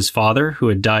thinking of his father, who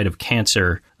had died of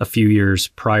cancer a few years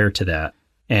prior to that.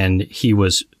 And he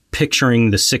was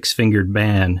picturing the six-fingered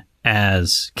man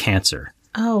as cancer.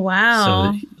 Oh,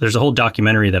 wow. So there's a whole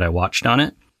documentary that I watched on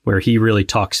it where he really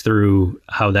talks through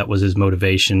how that was his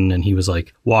motivation. And he was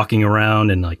like walking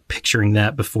around and like picturing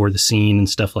that before the scene and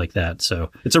stuff like that. So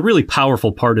it's a really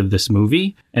powerful part of this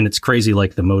movie. And it's crazy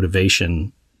like the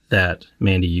motivation that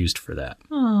Mandy used for that.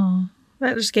 Oh,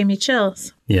 that just gave me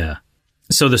chills. Yeah.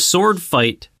 So the sword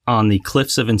fight on the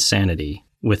Cliffs of Insanity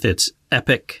with its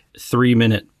epic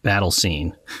 3-minute battle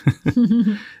scene.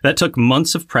 That took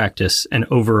months of practice and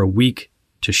over a week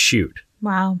to shoot.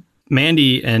 Wow.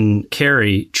 Mandy and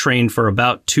Cary trained for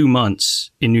about 2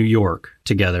 months in New York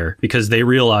together because they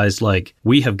realized, like,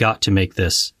 we have got to make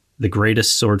this the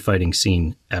greatest sword fighting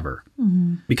scene ever.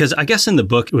 Because I guess in the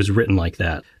book it was written like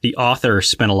that. The author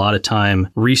spent a lot of time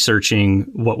researching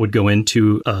what would go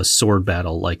into a sword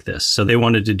battle like this. So they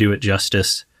wanted to do it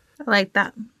justice. I like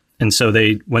that. And so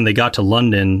when they got to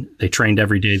London, they trained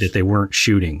every day that they weren't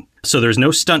shooting. So there's no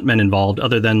stuntmen involved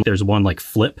other than there's one like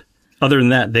Flip. Other than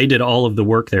that, they did all of the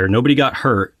work there. Nobody got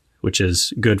hurt, which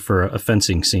is good for a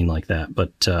fencing scene like that.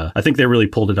 But I think they really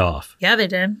pulled it off. Yeah, they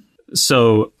did.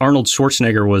 So Arnold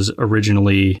Schwarzenegger was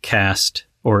originally cast,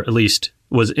 or at least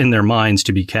was in their minds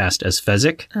to be cast as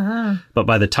Fezzik. But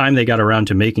by the time they got around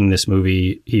to making this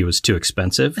movie, he was too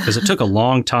expensive because it took a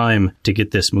long time to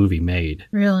get this movie made.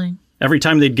 Really? Every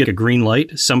time they'd get a green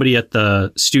light, somebody at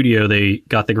the studio they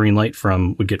got the green light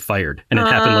from would get fired. And it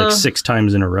happened like 6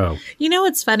 times in a row. You know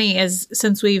what's funny is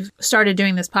since we've started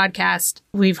doing this podcast,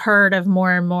 we've heard of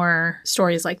more and more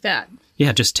stories like that. Yeah,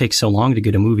 it just takes so long to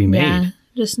get a movie made. Yeah,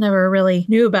 just never really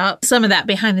knew about some of that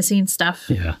behind the scenes stuff.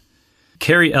 Yeah.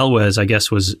 Cary Elwes, I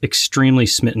guess, was extremely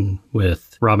smitten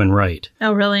with Robin Wright.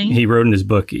 Oh, really? He wrote in his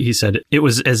book, he said, "It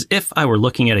was as if I were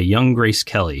looking at a young Grace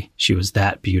Kelly. She was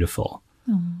that beautiful."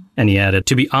 And he added,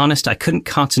 "To be honest, I couldn't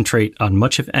concentrate on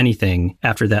much of anything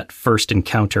after that first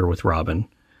encounter with Robin.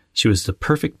 She was the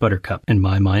perfect Buttercup in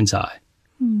my mind's eye."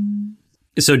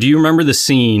 So do you remember the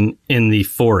scene in the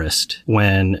forest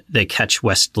when they catch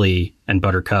Westley and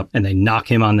Buttercup and they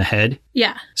knock him on the head?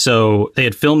 Yeah. So they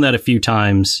had filmed that a few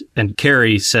times and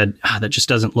Cary said, that just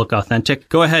doesn't look authentic.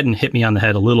 Go ahead and hit me on the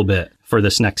head a little bit for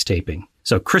this next taping.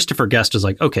 So Christopher Guest was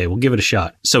like, okay, we'll give it a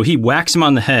shot. So he whacks him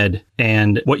on the head,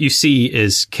 and what you see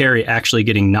is Cary actually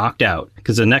getting knocked out,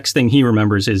 because the next thing he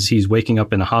remembers is he's waking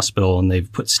up in a hospital and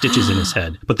they've put stitches in his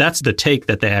head. But that's the take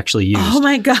that they actually used. Oh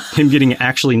my God. Him getting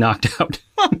actually knocked out.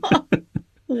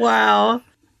 Wow.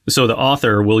 So the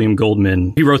author, William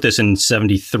Goldman, he wrote this in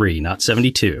 73, not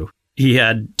 72. He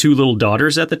had 2 little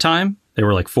daughters at the time. They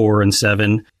were like 4 and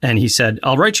 7. And he said,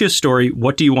 "I'll write you a story.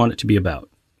 What do you want it to be about?"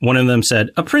 One of them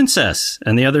said, "A princess,"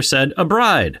 and the other said, "A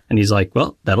bride." And he's like,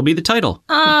 "Well, that'll be the title."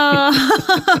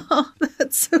 Oh,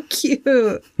 that's so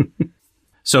cute.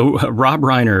 So Rob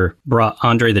Reiner brought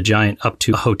Andre the Giant up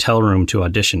to a hotel room to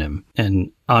audition him. And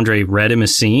Andre read him a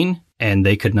scene, and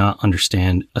they could not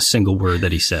understand a single word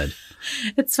that he said.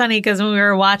 It's funny because when we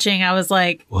were watching, I was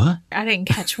like, What? I didn't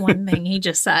catch one thing he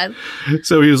just said.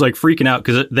 So he was like freaking out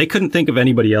because they couldn't think of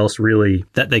anybody else really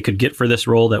that they could get for this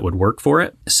role that would work for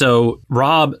it. So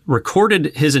Rob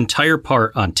recorded his entire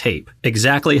part on tape,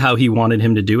 exactly how he wanted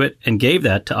him to do it, and gave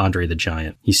that to Andre the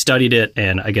Giant. He studied it,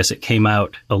 and I guess it came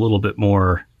out a little bit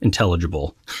more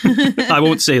intelligible. I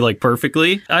won't say like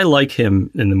perfectly. I like him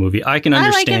in the movie. I can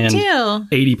understand I like him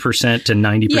too. 80% to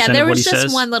 90% Yeah, there of what was he just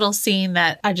says. one little scene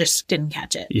that I just didn't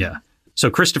catch it. Yeah.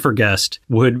 So Christopher Guest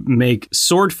would make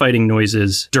sword fighting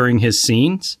noises during his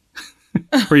scenes.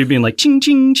 Where you'd be like, ching,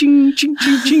 ching, ching, ching,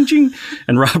 ching, ching, ching.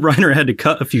 And Rob Reiner had to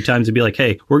cut a few times and be like,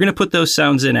 hey, we're going to put those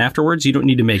sounds in afterwards. You don't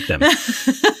need to make them.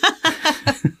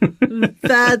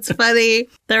 That's funny.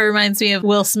 That reminds me of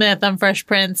Will Smith on Fresh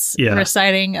Prince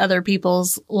reciting other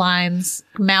people's lines,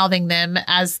 mouthing them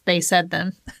as they said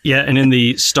them. Yeah, and in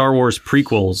the Star Wars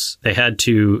prequels, they had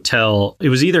to tell, it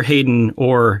was either Hayden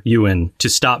or Ewan to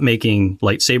stop making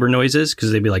lightsaber noises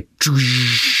because they'd be like,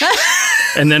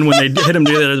 and then when they hit him,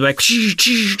 they're like,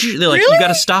 they're like, Really? You got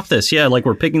to stop this. Yeah, like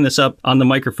we're picking this up on the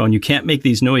microphone. You can't make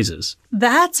these noises.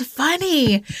 That's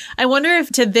funny. I wonder if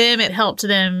to them it helped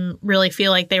them really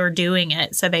feel like they were doing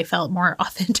it, so they felt more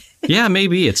authentic. Yeah,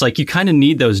 maybe. It's like you kind of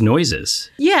need those noises.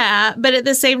 Yeah, but at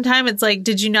the same time, it's like,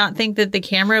 did you not think that the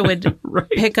camera would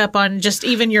pick up on just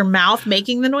even your mouth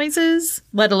making the noises,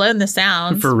 let alone the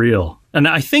sounds? For real. And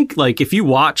I think, like, if you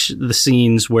watch the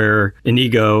scenes where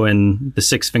Inigo and the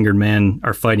Six-Fingered Man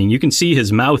are fighting, you can see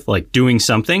his mouth, like, doing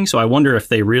something. So I wonder if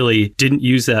they really didn't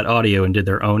use that audio and did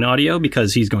their own audio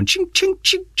because he's going ching, ching,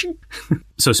 ching, ching.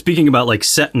 So speaking about, like,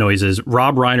 set noises,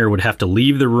 Rob Reiner would have to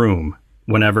leave the room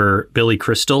whenever Billy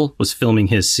Crystal was filming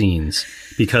his scenes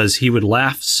because he would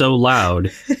laugh so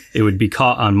loud it would be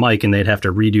caught on mic and they'd have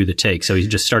to redo the take. So he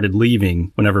just started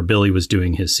leaving whenever Billy was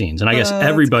doing his scenes. And I guess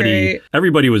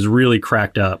everybody was really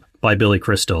cracked up by Billy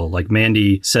Crystal. Like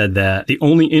Mandy said that the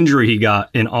only injury he got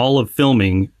in all of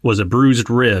filming was a bruised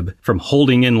rib from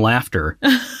holding in laughter,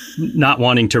 not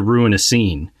wanting to ruin a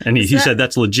scene. And he said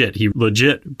that's legit. He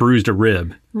legit bruised a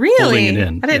rib. Really? Holding it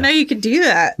in. I didn't know you could do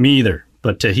that. Me either.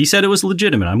 But he said it was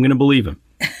legitimate. I'm going to believe him.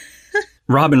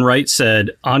 Robin Wright said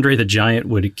Andre the Giant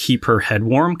would keep her head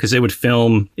warm because they would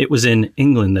film. It was in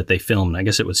England that they filmed. I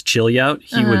guess it was chilly out.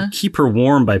 He would keep her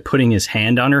warm by putting his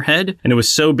hand on her head. And it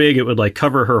was so big, it would like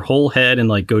cover her whole head and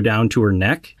like go down to her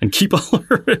neck and keep all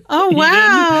her Oh, heat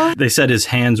wow. in. They said his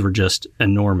hands were just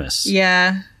enormous.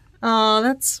 Yeah. Oh,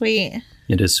 that's sweet.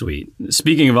 It is sweet.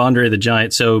 Speaking of Andre the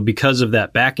Giant, so because of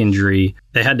that back injury,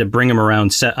 they had to bring him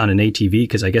around set on an ATV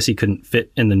because I guess he couldn't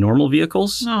fit in the normal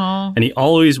vehicles. Oh. And he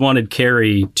always wanted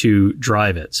Carrie to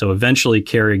drive it. So eventually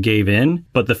Carrie gave in.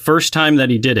 But the first time that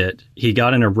he did it, he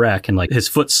got in a wreck and like his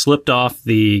foot slipped off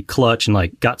the clutch and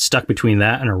like got stuck between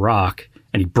that and a rock.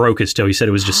 And he broke his toe. He said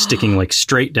it was just sticking like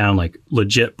straight down, like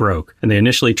legit broke. And they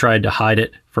initially tried to hide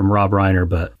it from Rob Reiner,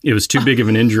 but it was too big of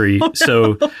an injury.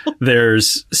 So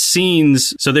there's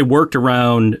scenes. So they worked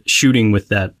around shooting with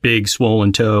that big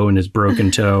swollen toe and his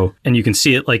broken toe. And you can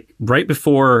see it like right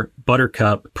before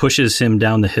Buttercup pushes him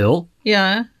down the hill.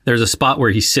 Yeah. There's a spot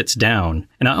where he sits down.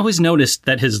 And I always noticed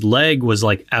that his leg was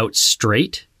like out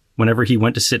straight. Whenever he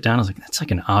went to sit down, I was like, that's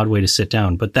like an odd way to sit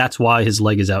down. But that's why his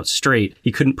leg is out straight.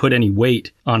 He couldn't put any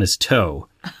weight on his toe.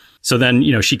 So then,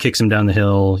 you know, she kicks him down the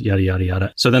hill, yada, yada,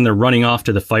 yada. So then they're running off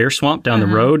to the fire swamp down the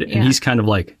road. And he's kind of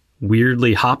like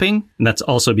weirdly hopping. And that's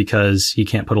also because he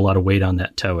can't put a lot of weight on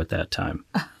that toe at that time.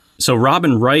 So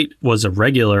Robin Wright was a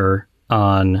regular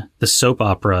on the soap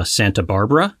opera Santa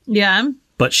Barbara. Yeah.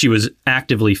 But she was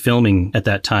actively filming at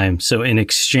that time. So in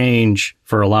exchange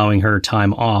for allowing her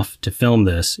time off to film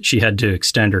this, she had to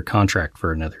extend her contract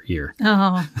for another year.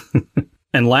 Oh.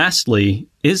 And lastly,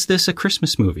 is this a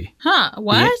Christmas movie? Huh.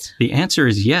 What? The answer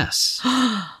is yes.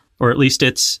 Or at least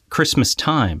it's Christmas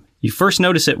time. You first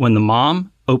notice it when the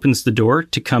mom opens the door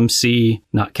to come see,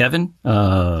 not Kevin.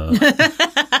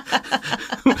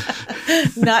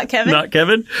 Not Kevin? Not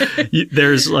Kevin.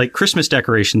 There's like Christmas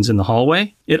decorations in the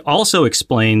hallway. It also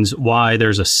explains why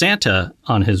there's a Santa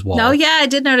on his wall. Oh, yeah. I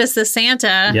did notice the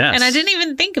Santa. Yes. And I didn't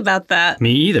even think about that.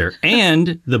 Me either.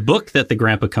 And the book that the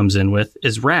grandpa comes in with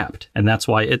is wrapped. And that's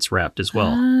why it's wrapped as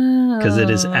well. Because it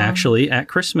is actually at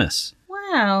Christmas.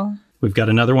 Wow. We've got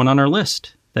another one on our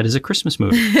list. That is a Christmas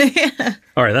movie. Yeah.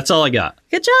 All right. That's all I got.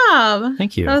 Good job.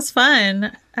 Thank you. That was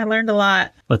fun. I learned a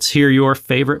lot. Let's hear your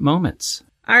favorite moments.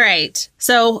 All right.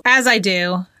 So as I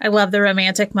do, I love the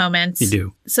romantic moments. You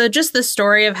do. So just the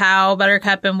story of how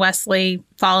Buttercup and Wesley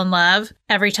fall in love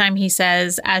every time he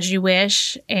says, as you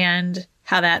wish, and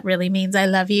how that really means I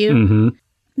love you.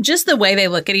 Mm-hmm. Just the way they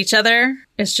look at each other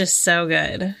is just so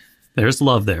good. There's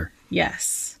love there.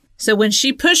 Yes. So when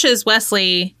she pushes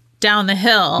Wesley down the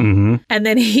hill and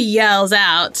then he yells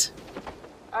out,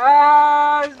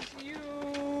 "As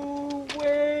you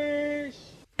wish."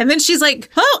 And then she's like,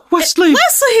 "Oh, Wesley,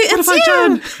 it's what have you." I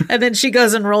done? And then she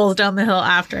goes and rolls down the hill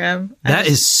after him. That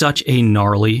is such a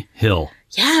gnarly hill.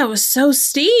 Yeah, it was so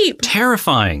steep.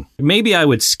 Terrifying. Maybe I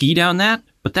would ski down that,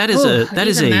 but that is Ooh, that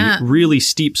is a even that. really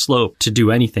steep slope to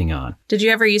do anything on. Did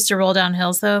you ever used to roll down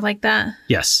hills though like that?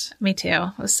 Yes. Me too.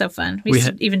 It was so fun. We used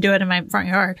to even do it in my front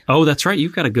yard. Oh, that's right.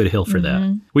 You've got a good hill for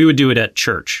that. We would do it at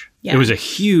church. Yeah. It was a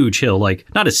huge hill, like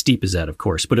not as steep as that, of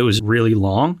course, but it was really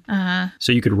long.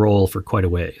 So you could roll for quite a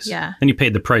ways. Yeah. And you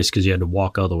paid the price because you had to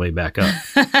walk all the way back up.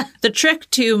 The trick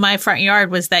to my front yard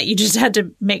was that you just had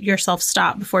to make yourself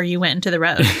stop before you went into the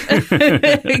road.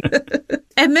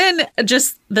 And then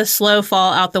just the slow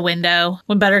fall out the window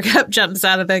when Buttercup jumps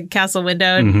out of the castle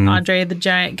window and Andre the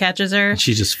Giant catches her.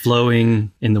 She's just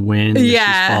flowing in the wind. as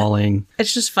Yeah. She's falling.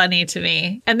 It's just funny to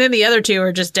me. And then the other two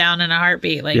are just down in a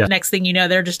heartbeat. Like next thing you know,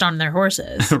 they're just on their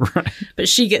horses. Right. But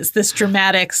she gets this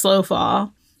dramatic slow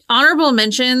fall. Honorable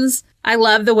mentions. I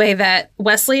love the way that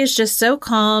Wesley is just so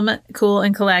calm, cool,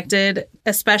 and collected,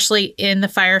 especially in the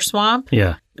fire swamp.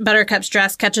 Yeah. Buttercup's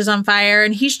dress catches on fire,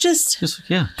 and he's just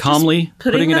Calmly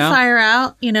putting it the out. fire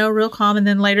out, real calm. And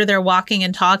then later they're walking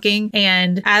and talking.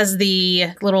 And as the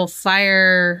little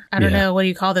fire, I don't know, what do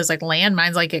you call those? Like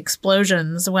landmines, like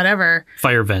explosions, whatever.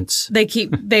 Fire vents.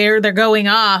 They're going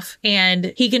off,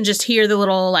 and he can just hear the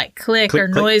little like click or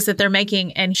click. noise that they're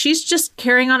making. And she's just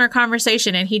carrying on her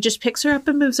conversation, and he just picks her up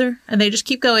and moves her, and they just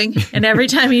keep going. And every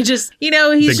time he just, he's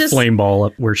Big just flame ball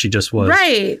up where she just was.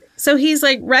 right. So he's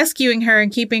like rescuing her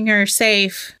and keeping her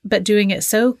safe, but doing it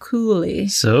so coolly.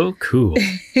 So cool.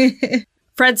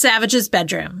 Fred Savage's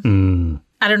bedroom.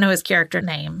 I don't know his character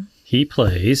name. He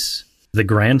plays the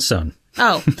grandson.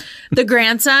 Oh, the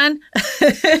grandson,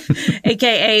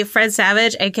 a.k.a. Fred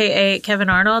Savage, a.k.a. Kevin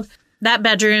Arnold. That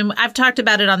bedroom, I've talked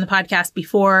about it on the podcast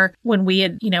before when we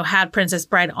had, had Princess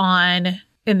Bride on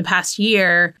in the past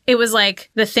year. It was like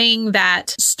the thing that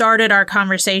started our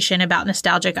conversation about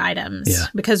nostalgic items. Yeah.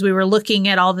 Because we were looking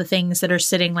at all the things that are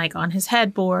sitting like on his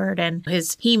headboard and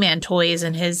his He-Man toys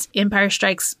and his Empire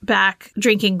Strikes Back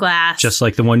drinking glass. Just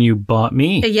like the one you bought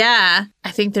me. Yeah. I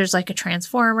think there's like a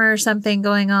Transformer or something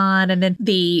going on. And then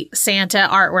the Santa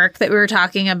artwork that we were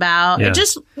talking about. Yeah. It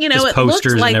just, His it posters looked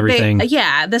and like everything.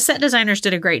 the set designers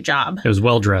did a great job. It was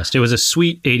well dressed. It was a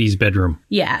sweet 80s bedroom.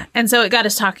 Yeah. And so it got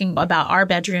us talking about our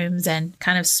bedrooms and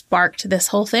kind of sparked this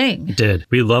whole thing. It did.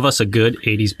 We love us a good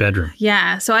 80s bedroom.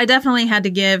 Yeah. So I definitely had to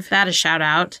give that a shout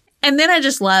out. And then I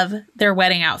just love their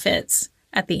wedding outfits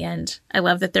at the end. I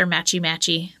love that they're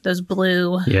matchy-matchy. Those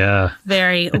blue, Yeah.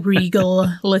 very regal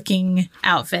looking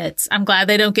outfits. I'm glad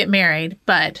they don't get married,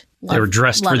 but They were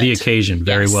dressed for the occasion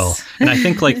very Yes. well. And I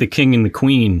think like the king and the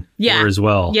queen Yeah. were as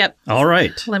well. Yep. All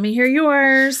right. Let me hear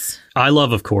yours. I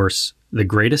love, of course, the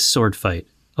greatest sword fight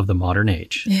of the modern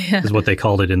age is what they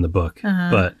called it in the book.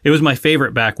 But it was my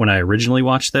favorite back when I originally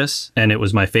watched this, and it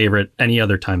was my favorite any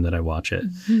other time that I watch it.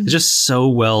 It's just so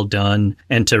well done.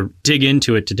 And to dig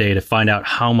into it today to find out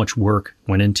how much work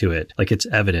went into it, like it's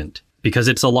evident because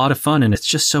it's a lot of fun and it's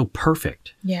just so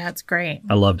perfect. Yeah, it's great.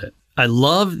 I loved it. I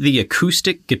love the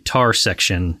acoustic guitar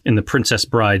section in the Princess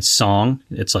Bride song.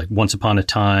 It's like Once Upon a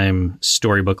Time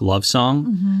storybook love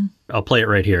song. I'll play it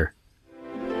right here.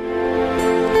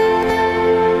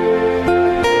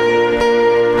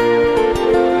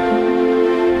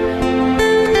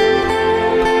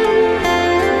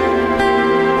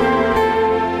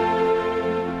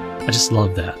 I just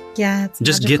love that. Yeah, it's It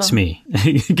just magical. gets me.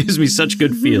 It gives me such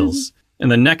good feels.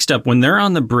 And then next up, when they're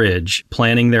on the bridge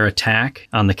planning their attack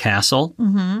on the castle,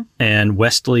 and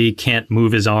Wesley can't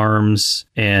move his arms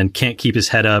and can't keep his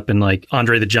head up, and like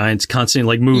Andre the Giant's constantly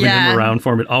like moving Yeah. him around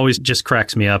for him, it always just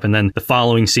cracks me up. And then the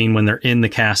following scene when they're in the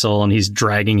castle and he's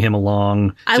dragging him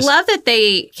along. I love that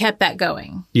they kept that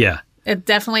going. Yeah, It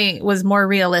definitely was more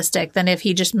realistic than if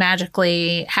he just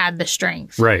magically had the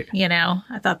strength. right.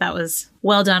 I thought that was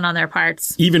well done on their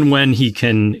parts. Even when he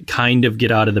can kind of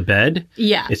get out of the bed,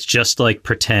 Yeah. it's just like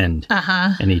pretend. Uh-huh.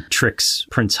 And he tricks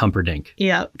Prince Humperdink.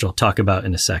 Yeah. Which I'll talk about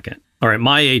in a second. All right,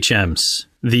 my HMs,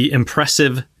 the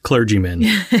impressive clergyman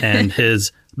and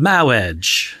his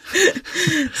mowedge.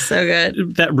 So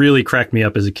good. That really cracked me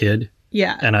up as a kid.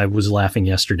 Yeah. And I was laughing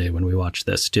yesterday when we watched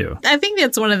this too. I think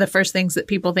that's one of the first things that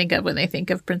people think of when they think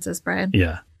of Princess Bride.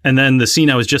 Yeah. And then the scene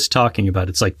I was just talking about,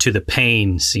 it's like to the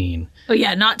pain scene. Oh,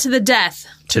 yeah. Not to the death,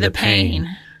 to the pain.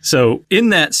 So in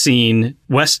that scene,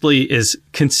 Wesley is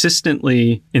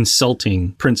consistently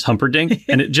insulting Prince Humperdinck,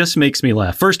 and it just makes me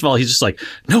laugh. First of all, he's just like,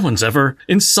 no one's ever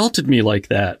insulted me like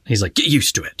that. He's like, get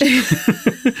used to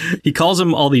it. He calls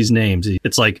him all these names.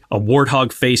 It's like a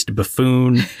warthog-faced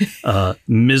buffoon, a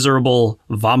miserable,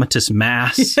 vomitous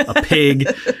mass, a pig,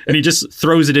 and he just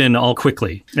throws it in all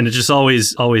quickly. And it just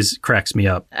always cracks me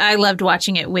up. I loved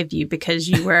watching it with you because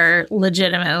you were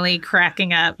legitimately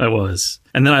cracking up. I was.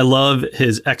 And then I love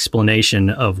his explanation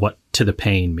of what to the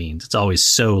pain means. It's always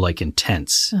so like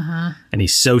intense. And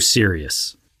he's so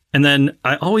serious. And then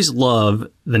I always love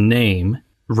the name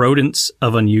Rodents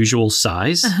of Unusual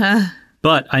Size.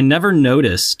 But I never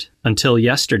noticed until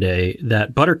yesterday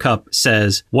that Buttercup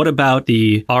says, what about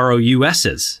the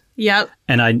ROUSs? Yep.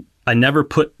 And I never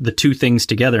put the two things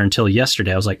together until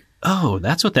yesterday. I was like, oh,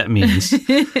 that's what that means.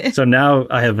 So now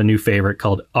I have a new favorite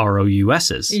called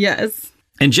ROUSs. Yes.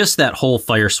 And just that whole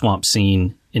fire swamp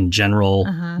scene in general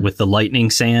with the lightning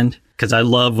sand. Because I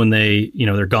love when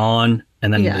they're gone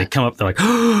and then they come up, they're like,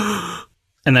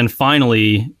 and then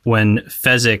finally when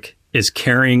Fezzik is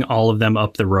carrying all of them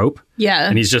up the rope. Yeah.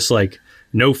 And he's just like,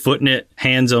 no footing it,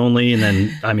 hands only. And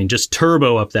then, just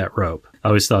turbo up that rope. I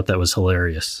always thought that was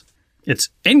hilarious. It's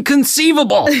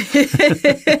inconceivable.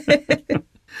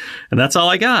 And that's all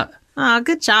I got. Oh,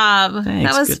 good job.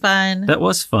 Thanks. That was fun. That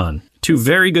was fun. Two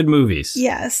very good movies.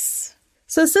 Yes.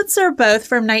 So since they're both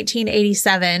from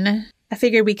 1987, I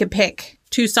figured we could pick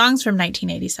two songs from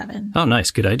 1987. Oh,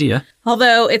 nice. Good idea.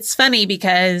 Although it's funny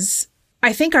because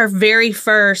I think our very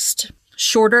first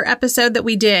shorter episode that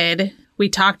we did, we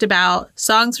talked about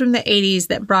songs from the 80s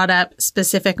that brought up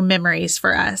specific memories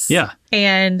for us. Yeah.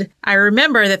 And I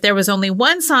remember that there was only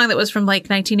one song that was from like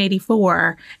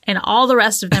 1984 and all the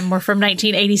rest of them were from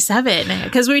 1987.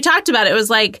 Because we talked about it, it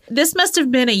was like, this must have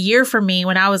been a year for me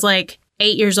when I was like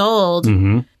 8 years old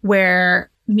where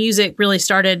music really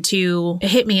started to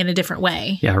hit me in a different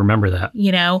way. Yeah, I remember that.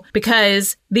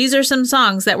 Because these are some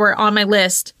songs that were on my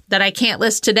list that I can't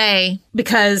list today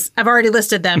because I've already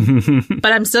listed them,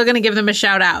 but I'm still going to give them a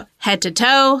shout out. Head to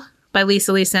Toe by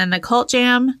Lisa and the Cult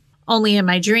Jam. Only in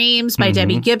My Dreams by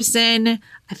Debbie Gibson.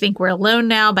 I Think We're Alone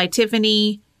Now by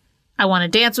Tiffany. I Want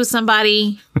to Dance with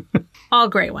Somebody. All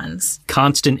great ones.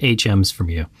 Constant HMs from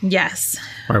you. Yes.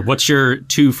 All right, what's your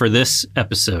two for this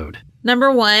episode?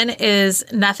 Number one is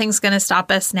Nothing's Gonna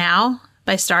Stop Us Now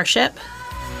by Starship.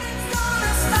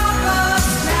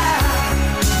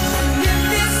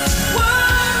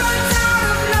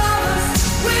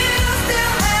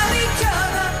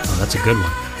 That's a good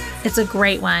one. It's a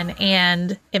great one,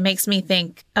 and it makes me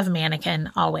think of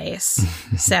Mannequin always.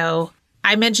 So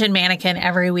I mention Mannequin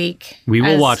every week. We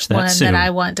will watch that one soon. that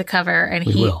I want to cover, and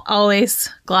he always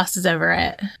glosses over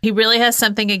it. He really has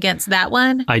something against that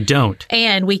one. I don't.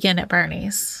 And Weekend at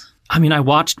Bernie's. I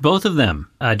watched both of them.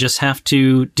 I just have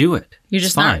to do it. You're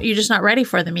just not ready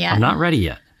for them yet. I'm not ready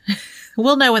yet.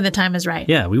 We'll know when the time is right.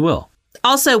 Yeah, we will.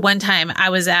 Also, one time I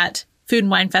was at Food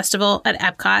and Wine Festival at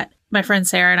Epcot. My friend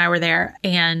Sarah and I were there,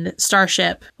 and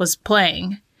Starship was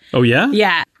playing. Oh, yeah?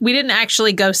 Yeah. We didn't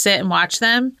actually go sit and watch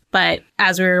them, but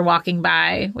as we were walking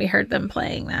by, we heard them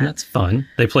playing that. That's fun.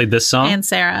 They played this song? And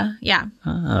Sarah. Yeah.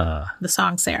 The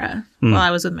song Sarah. While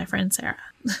I was with my friend Sarah.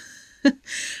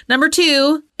 Number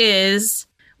two is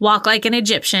Walk Like an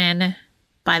Egyptian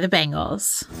by the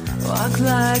Bangles. Walk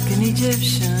like an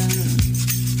Egyptian.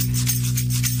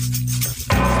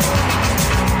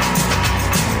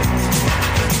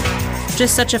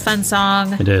 Just such a fun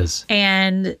song. It is.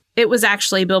 And it was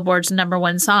actually Billboard's number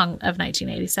one song of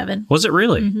 1987. Was it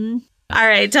really? All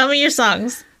right, tell me your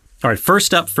songs. All right,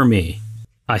 first up for me,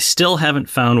 I Still Haven't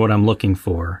Found What I'm Looking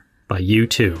For by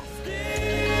U2.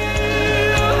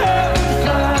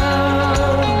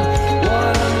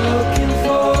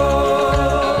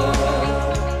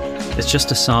 It's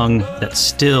just a song that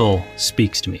still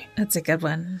speaks to me. That's a good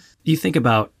one. You think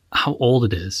about how old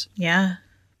it is. Yeah.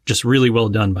 Just really well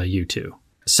done by U2.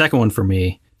 Second one for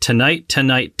me, Tonight,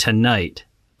 Tonight, Tonight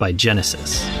by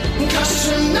Genesis.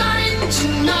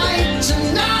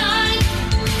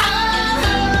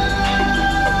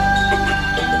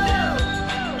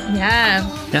 Yeah.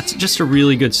 That's just a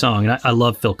really good song, and I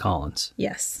love Phil Collins.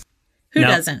 Yes. Who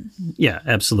Now- doesn't? Yeah,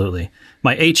 absolutely.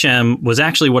 My HM was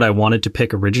actually what I wanted to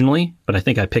pick originally, but I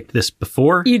think I picked this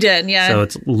before. You did, yeah. So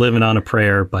it's Living on a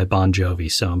Prayer by Bon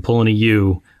Jovi. So I'm pulling a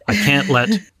U. I can't let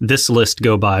this list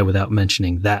go by without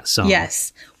mentioning that song.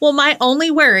 Yes. Well, my only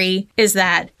worry is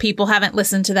that people haven't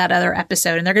listened to that other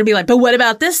episode and they're going to be like, but what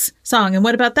about this song? And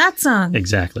what about that song?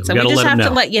 Exactly. So we we got to just let them have know.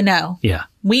 to let you know. Yeah.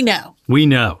 We know. We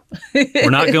know. We're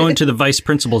not going to the vice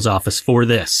principal's office for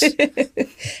this.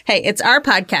 Hey, it's our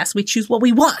podcast. We choose what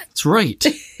we want. That's right.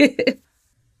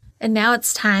 And now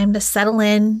it's time to settle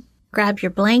in, grab your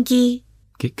blankie,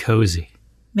 Get cozy.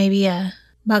 maybe a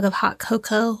mug of hot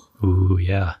cocoa. Ooh,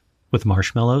 yeah. With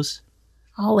marshmallows.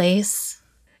 Always.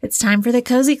 It's time for the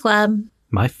Cozy Club.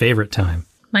 My favorite time.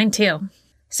 Mine too.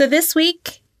 So this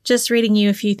week, just reading you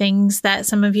a few things that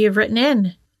some of you have written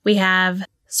in. We have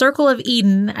Circle of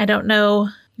Eden, I don't know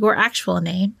your actual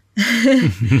name,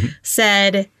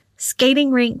 said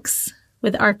skating rinks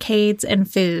with arcades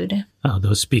and food. Oh,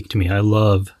 those speak to me. I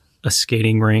love a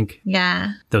skating rink.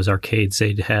 Yeah. Those arcades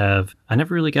they'd have. I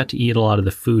never really got to eat a lot of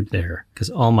the food there because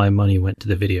all my money went to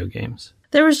the video games.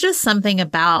 There was just something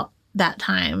about that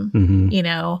time. You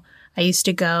know, I used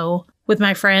to go with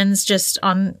my friends just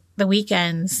on the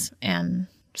weekends and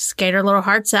skate our little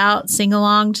hearts out, sing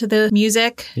along to the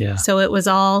music. Yeah. So it was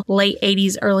all late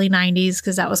 80s, early 90s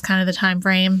because that was kind of the time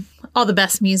frame. All the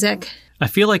best music. I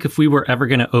feel like if we were ever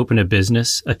going to open a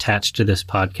business attached to this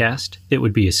podcast, it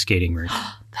would be a skating rink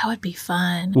That would be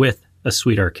fun. with a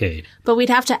sweet arcade. But we'd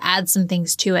have to add some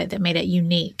things to it that made it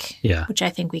unique. Yeah. Which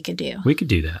I think we could do. We could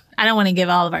do that. I don't want to give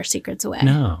all of our secrets away.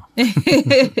 No.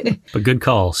 But good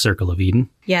call, Circle of Eden.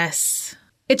 Yes.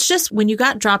 It's just when you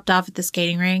got dropped off at the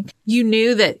skating rink, you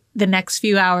knew that the next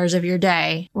few hours of your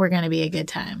day were going to be a good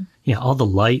time. Yeah, all the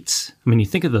lights. I mean, you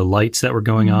think of the lights that were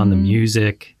going on, the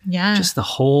music, Yeah. just the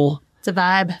whole It's a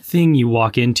vibe. thing you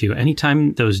walk into.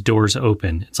 Anytime those doors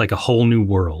open, it's like a whole new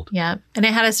world. Yeah. And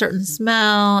it had a certain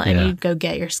smell, and Yeah. you'd go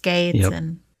get your skates, Yep.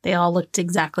 and they all looked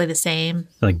exactly the same.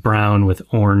 Like brown with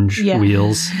orange Yeah.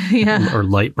 wheels Yeah. or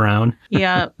light brown.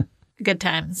 Yeah. Good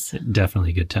times.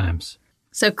 Definitely good times.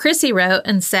 So Chrissy wrote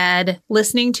and said,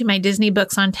 listening to my Disney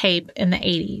books on tape in the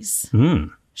 80s.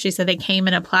 She said they came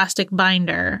in a plastic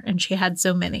binder, and she had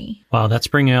so many. Wow, that's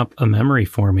bringing up a memory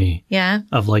for me Yeah.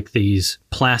 of like these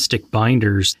plastic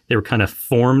binders. They were kind of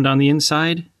formed on the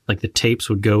inside. Like the tapes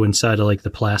would go inside of like the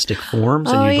plastic forms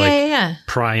Oh, and you'd like yeah.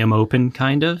 pry them open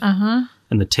kind of. Uh-huh.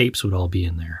 And the tapes would all be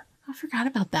in there. I forgot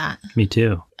about that. Me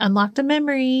too. Unlocked a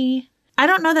memory. I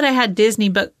don't know that I had Disney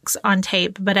books on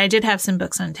tape, but I did have some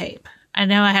books on tape. I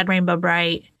know I had Rainbow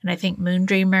Bright and I think Moon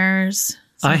Dreamers.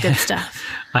 Some good stuff.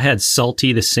 I had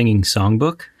Salty the Singing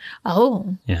Songbook.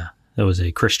 Oh. Yeah, that was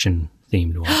a Christian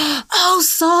themed one. Oh,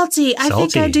 Salty. I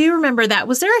think I Salty. do remember that.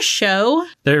 Was there a show?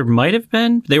 There might have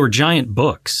been. They were giant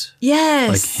books, Yes.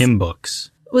 like hymn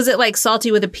books. Was it like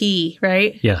Salty with a P,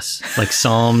 right? Yes, like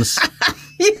Psalms.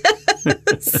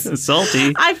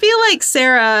 Salty. I feel like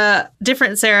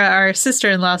different Sarah, our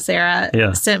sister-in-law Sarah,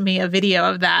 Yeah. sent me a video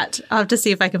of that. I'll have to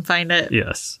see if I can find it.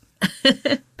 Yes.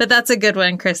 But that's a good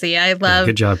one, Chrissy. I love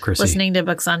Good job, Chrissy. listening to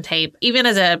books on tape. Even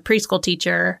as a preschool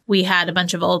teacher, we had a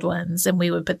bunch of old ones, and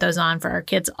we would put those on for our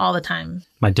kids all the time.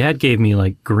 My dad gave me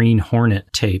like Green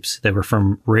Hornet tapes that were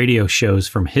from radio shows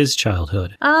from his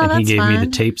childhood. Oh, and he that's gave me fun.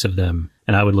 the tapes of them,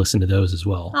 and I would listen to those as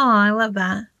well. Oh, I love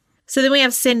that. So then we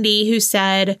have Cindy, who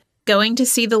said, going to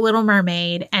see The Little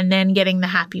Mermaid and then getting the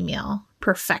Happy Meal.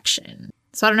 Perfection.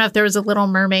 So I don't know if there was a Little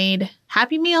Mermaid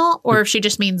Happy Meal or if she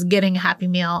just means getting a Happy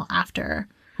Meal after.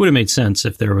 Would have made sense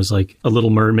if there was like a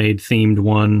Little Mermaid themed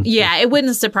one. Yeah, it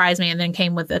wouldn't surprise me. And then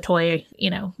came with a toy,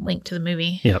 linked to the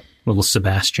movie. Yep. Little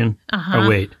Sebastian. Uh-huh. Oh,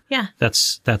 wait. Yeah.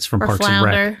 That's from Or Parks and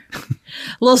Rec. Flounder.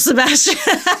 Little Sebastian.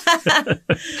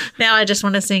 Now I just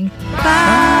want to sing.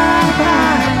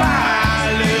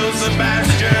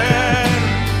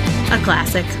 A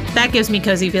classic. That gives me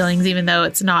cozy feelings, even though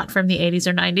it's not from the 80s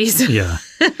or 90s. Yeah.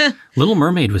 Little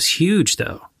Mermaid was huge,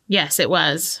 though. Yes, it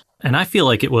was. And I feel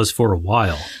like it was for a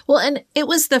while. Well, and it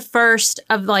was the first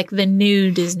of like the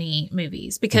new Disney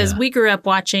movies because we grew up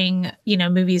watching,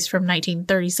 movies from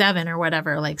 1937 or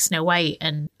whatever, like Snow White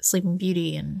and Sleeping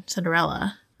Beauty and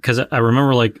Cinderella. Because I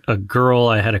remember like a girl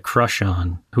I had a crush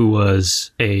on who was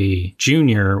a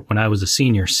junior when I was a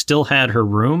senior still had her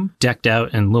room decked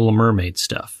out in Little Mermaid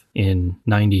stuff in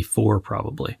 94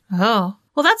 probably. Oh,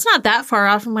 well, that's not that far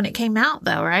off from when it came out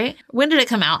though, right? When did it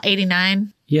come out?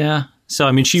 89? Yeah. So,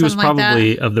 I mean, she was Something like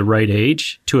probably of the right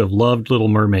age to have loved Little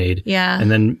Mermaid. Yeah. And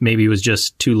then maybe was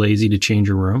just too lazy to change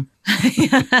her room.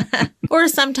 Or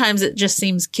sometimes it just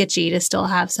seems kitschy to still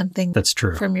have something That's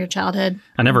true. from your childhood.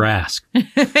 I never asked.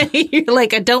 You're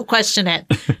like, don't question it.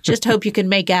 Just hope you can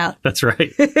make out. That's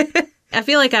right. I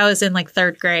feel like I was in like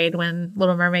 3rd grade when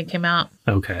Little Mermaid came out.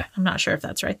 Okay. I'm I'm not sure if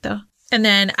that's right though. And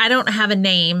then I don't have a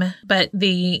name, but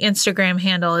the Instagram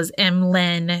handle is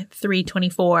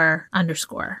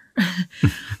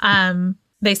mlyn324_.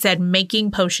 They said making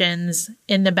potions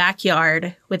in the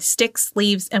backyard with sticks,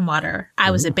 leaves, and water. I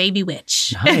was a baby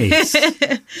witch. Nice.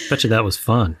 Bet you that was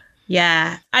fun.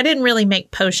 Yeah. I didn't really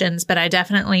make potions, but I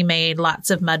definitely made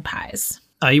lots of mud pies.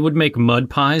 I would make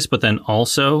mud pies, but then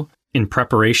also in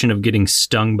preparation of getting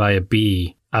stung by a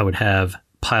bee, I would have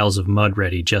piles of mud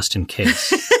ready just in case.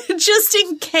 Just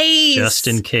in case. Just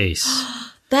in case.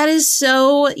 That is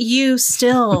so you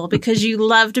still, because you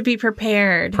love to be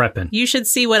prepared. Prepping. You should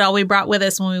see what all we brought with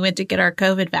us when we went to get our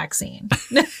COVID vaccine.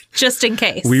 Just in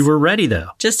case. We were ready, though.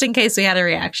 Just in case we had a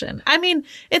reaction. I mean,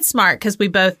 it's smart because we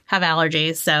both have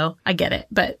allergies, so I get it,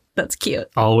 but that's cute.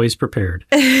 Always prepared.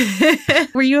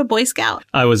 Were you a Boy Scout?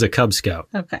 I was a Cub Scout.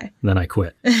 Okay. Then I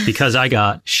quit because I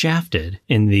got shafted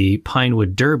in the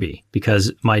Pinewood Derby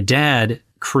because my dad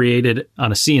created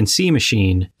on a CNC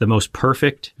machine the most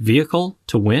perfect vehicle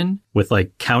to win with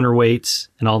like counterweights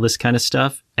and all this kind of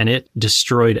stuff. And it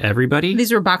destroyed everybody.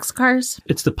 These were boxcars?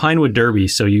 It's the Pinewood Derby.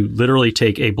 So you literally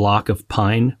take a block of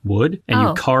pine wood and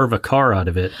you carve a car out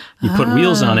of it. You put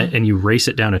wheels on it and you race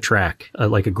it down a track,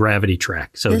 like a gravity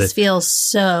track. So this feels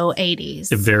so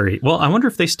 80s. Very well. I wonder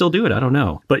if they still do it. I don't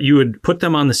know. But you would put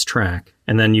them on this track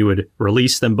and then you would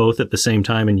release them both at the same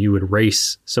time and you would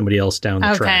race somebody else down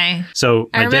the track.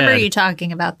 So I remember you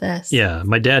talking about this. Yeah.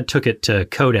 My dad took it to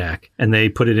Kodak and they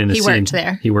put it in a He worked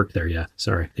there. He worked there. Yeah.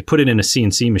 Sorry. They put it in a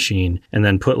CNC machine and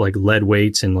then put like lead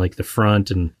weights in like the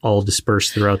front and all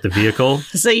dispersed throughout the vehicle.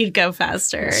 So you'd go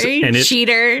faster. And it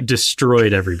cheater.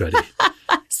 Destroyed everybody.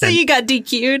 So you got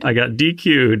DQ'd? I got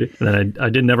DQ'd, and then I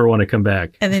did never want to come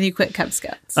back. And then you quit Cub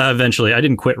Scouts. Eventually. I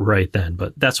didn't quit right then,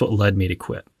 but that's what led me to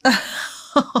quit.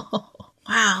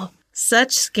 Wow.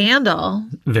 Such scandal.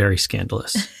 Very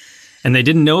scandalous. And they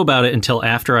didn't know about it until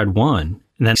after I'd won.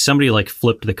 And then somebody like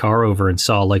flipped the car over and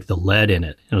saw like the lead in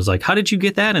it. And was like, how did you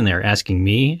get that in there? Asking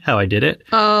me how I did it.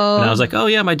 Oh. And I was like, oh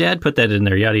yeah, my dad put that in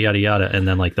there, yada, yada, yada. And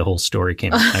then like the whole story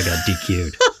came out. I got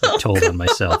DQ'd. I told on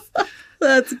myself.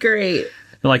 That's great.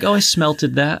 They're like, oh, I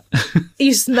smelted that.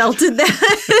 You smelted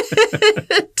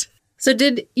that? So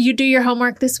did you do your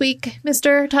homework this week,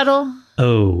 Mr. Tuttle?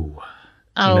 Oh.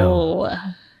 No.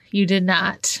 You did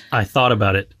not. I thought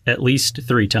about it at least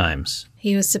 3 times.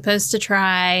 He was supposed to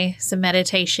try some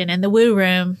meditation in the woo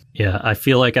room. Yeah, I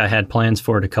feel like I had plans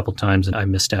for it a couple times and I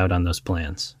missed out on those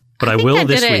plans. But I think will I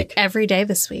this did week. It every day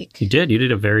this week. You did. You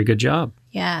did a very good job.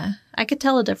 Yeah. I could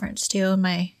tell a difference too in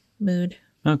my mood.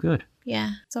 Oh, good.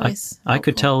 Yeah. It's always I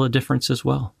could tell a difference as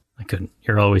well. I couldn't.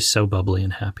 You're always so bubbly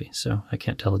and happy, so I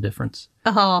can't tell a difference.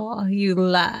 Oh, you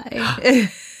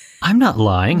lie. I'm not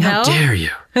lying. No? How dare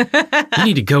you? You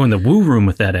need to go in the woo room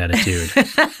with that attitude.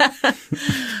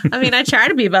 I mean, I try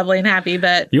to be bubbly and happy,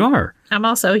 but You are. I'm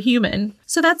also human.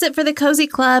 So that's it for the Cozy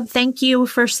Club. Thank you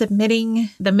for submitting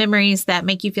the memories that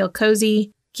make you feel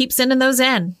cozy. Keep sending those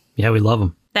in. Yeah, we love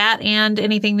them. That and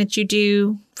anything that you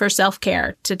do for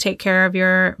self-care to take care of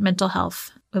your mental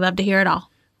health. We love to hear it all.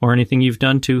 Or anything you've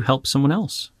done to help someone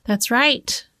else. That's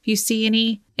right. If you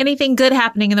see anything good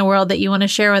happening in the world that you want to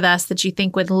share with us that you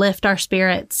think would lift our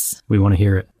spirits, We want to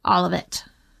hear it. all of it.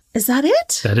 Is that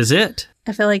it? That is it.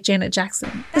 I feel like Janet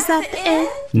Jackson. Is that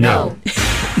it? No.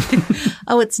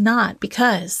 Oh, it's not,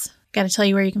 because got to tell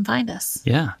you where you can find us.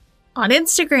 Yeah. On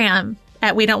Instagram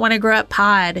at We Don't Want to Grow Up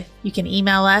Pod. You can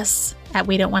email us at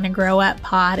We Don't Want to Grow Up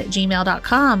Pod at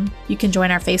gmail.com. You can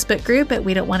join our Facebook group at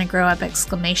We Don't Want to Grow Up !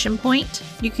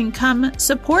 You can come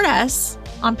support us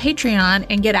on Patreon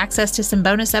and get access to some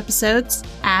bonus episodes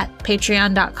at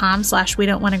patreon.com/We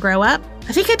Don't Want to Grow Up.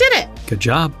 I think I did it. Good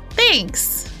job.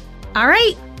 Thanks. All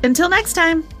right. Until next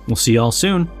time. We'll see y'all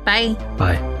soon. Bye.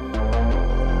 Bye.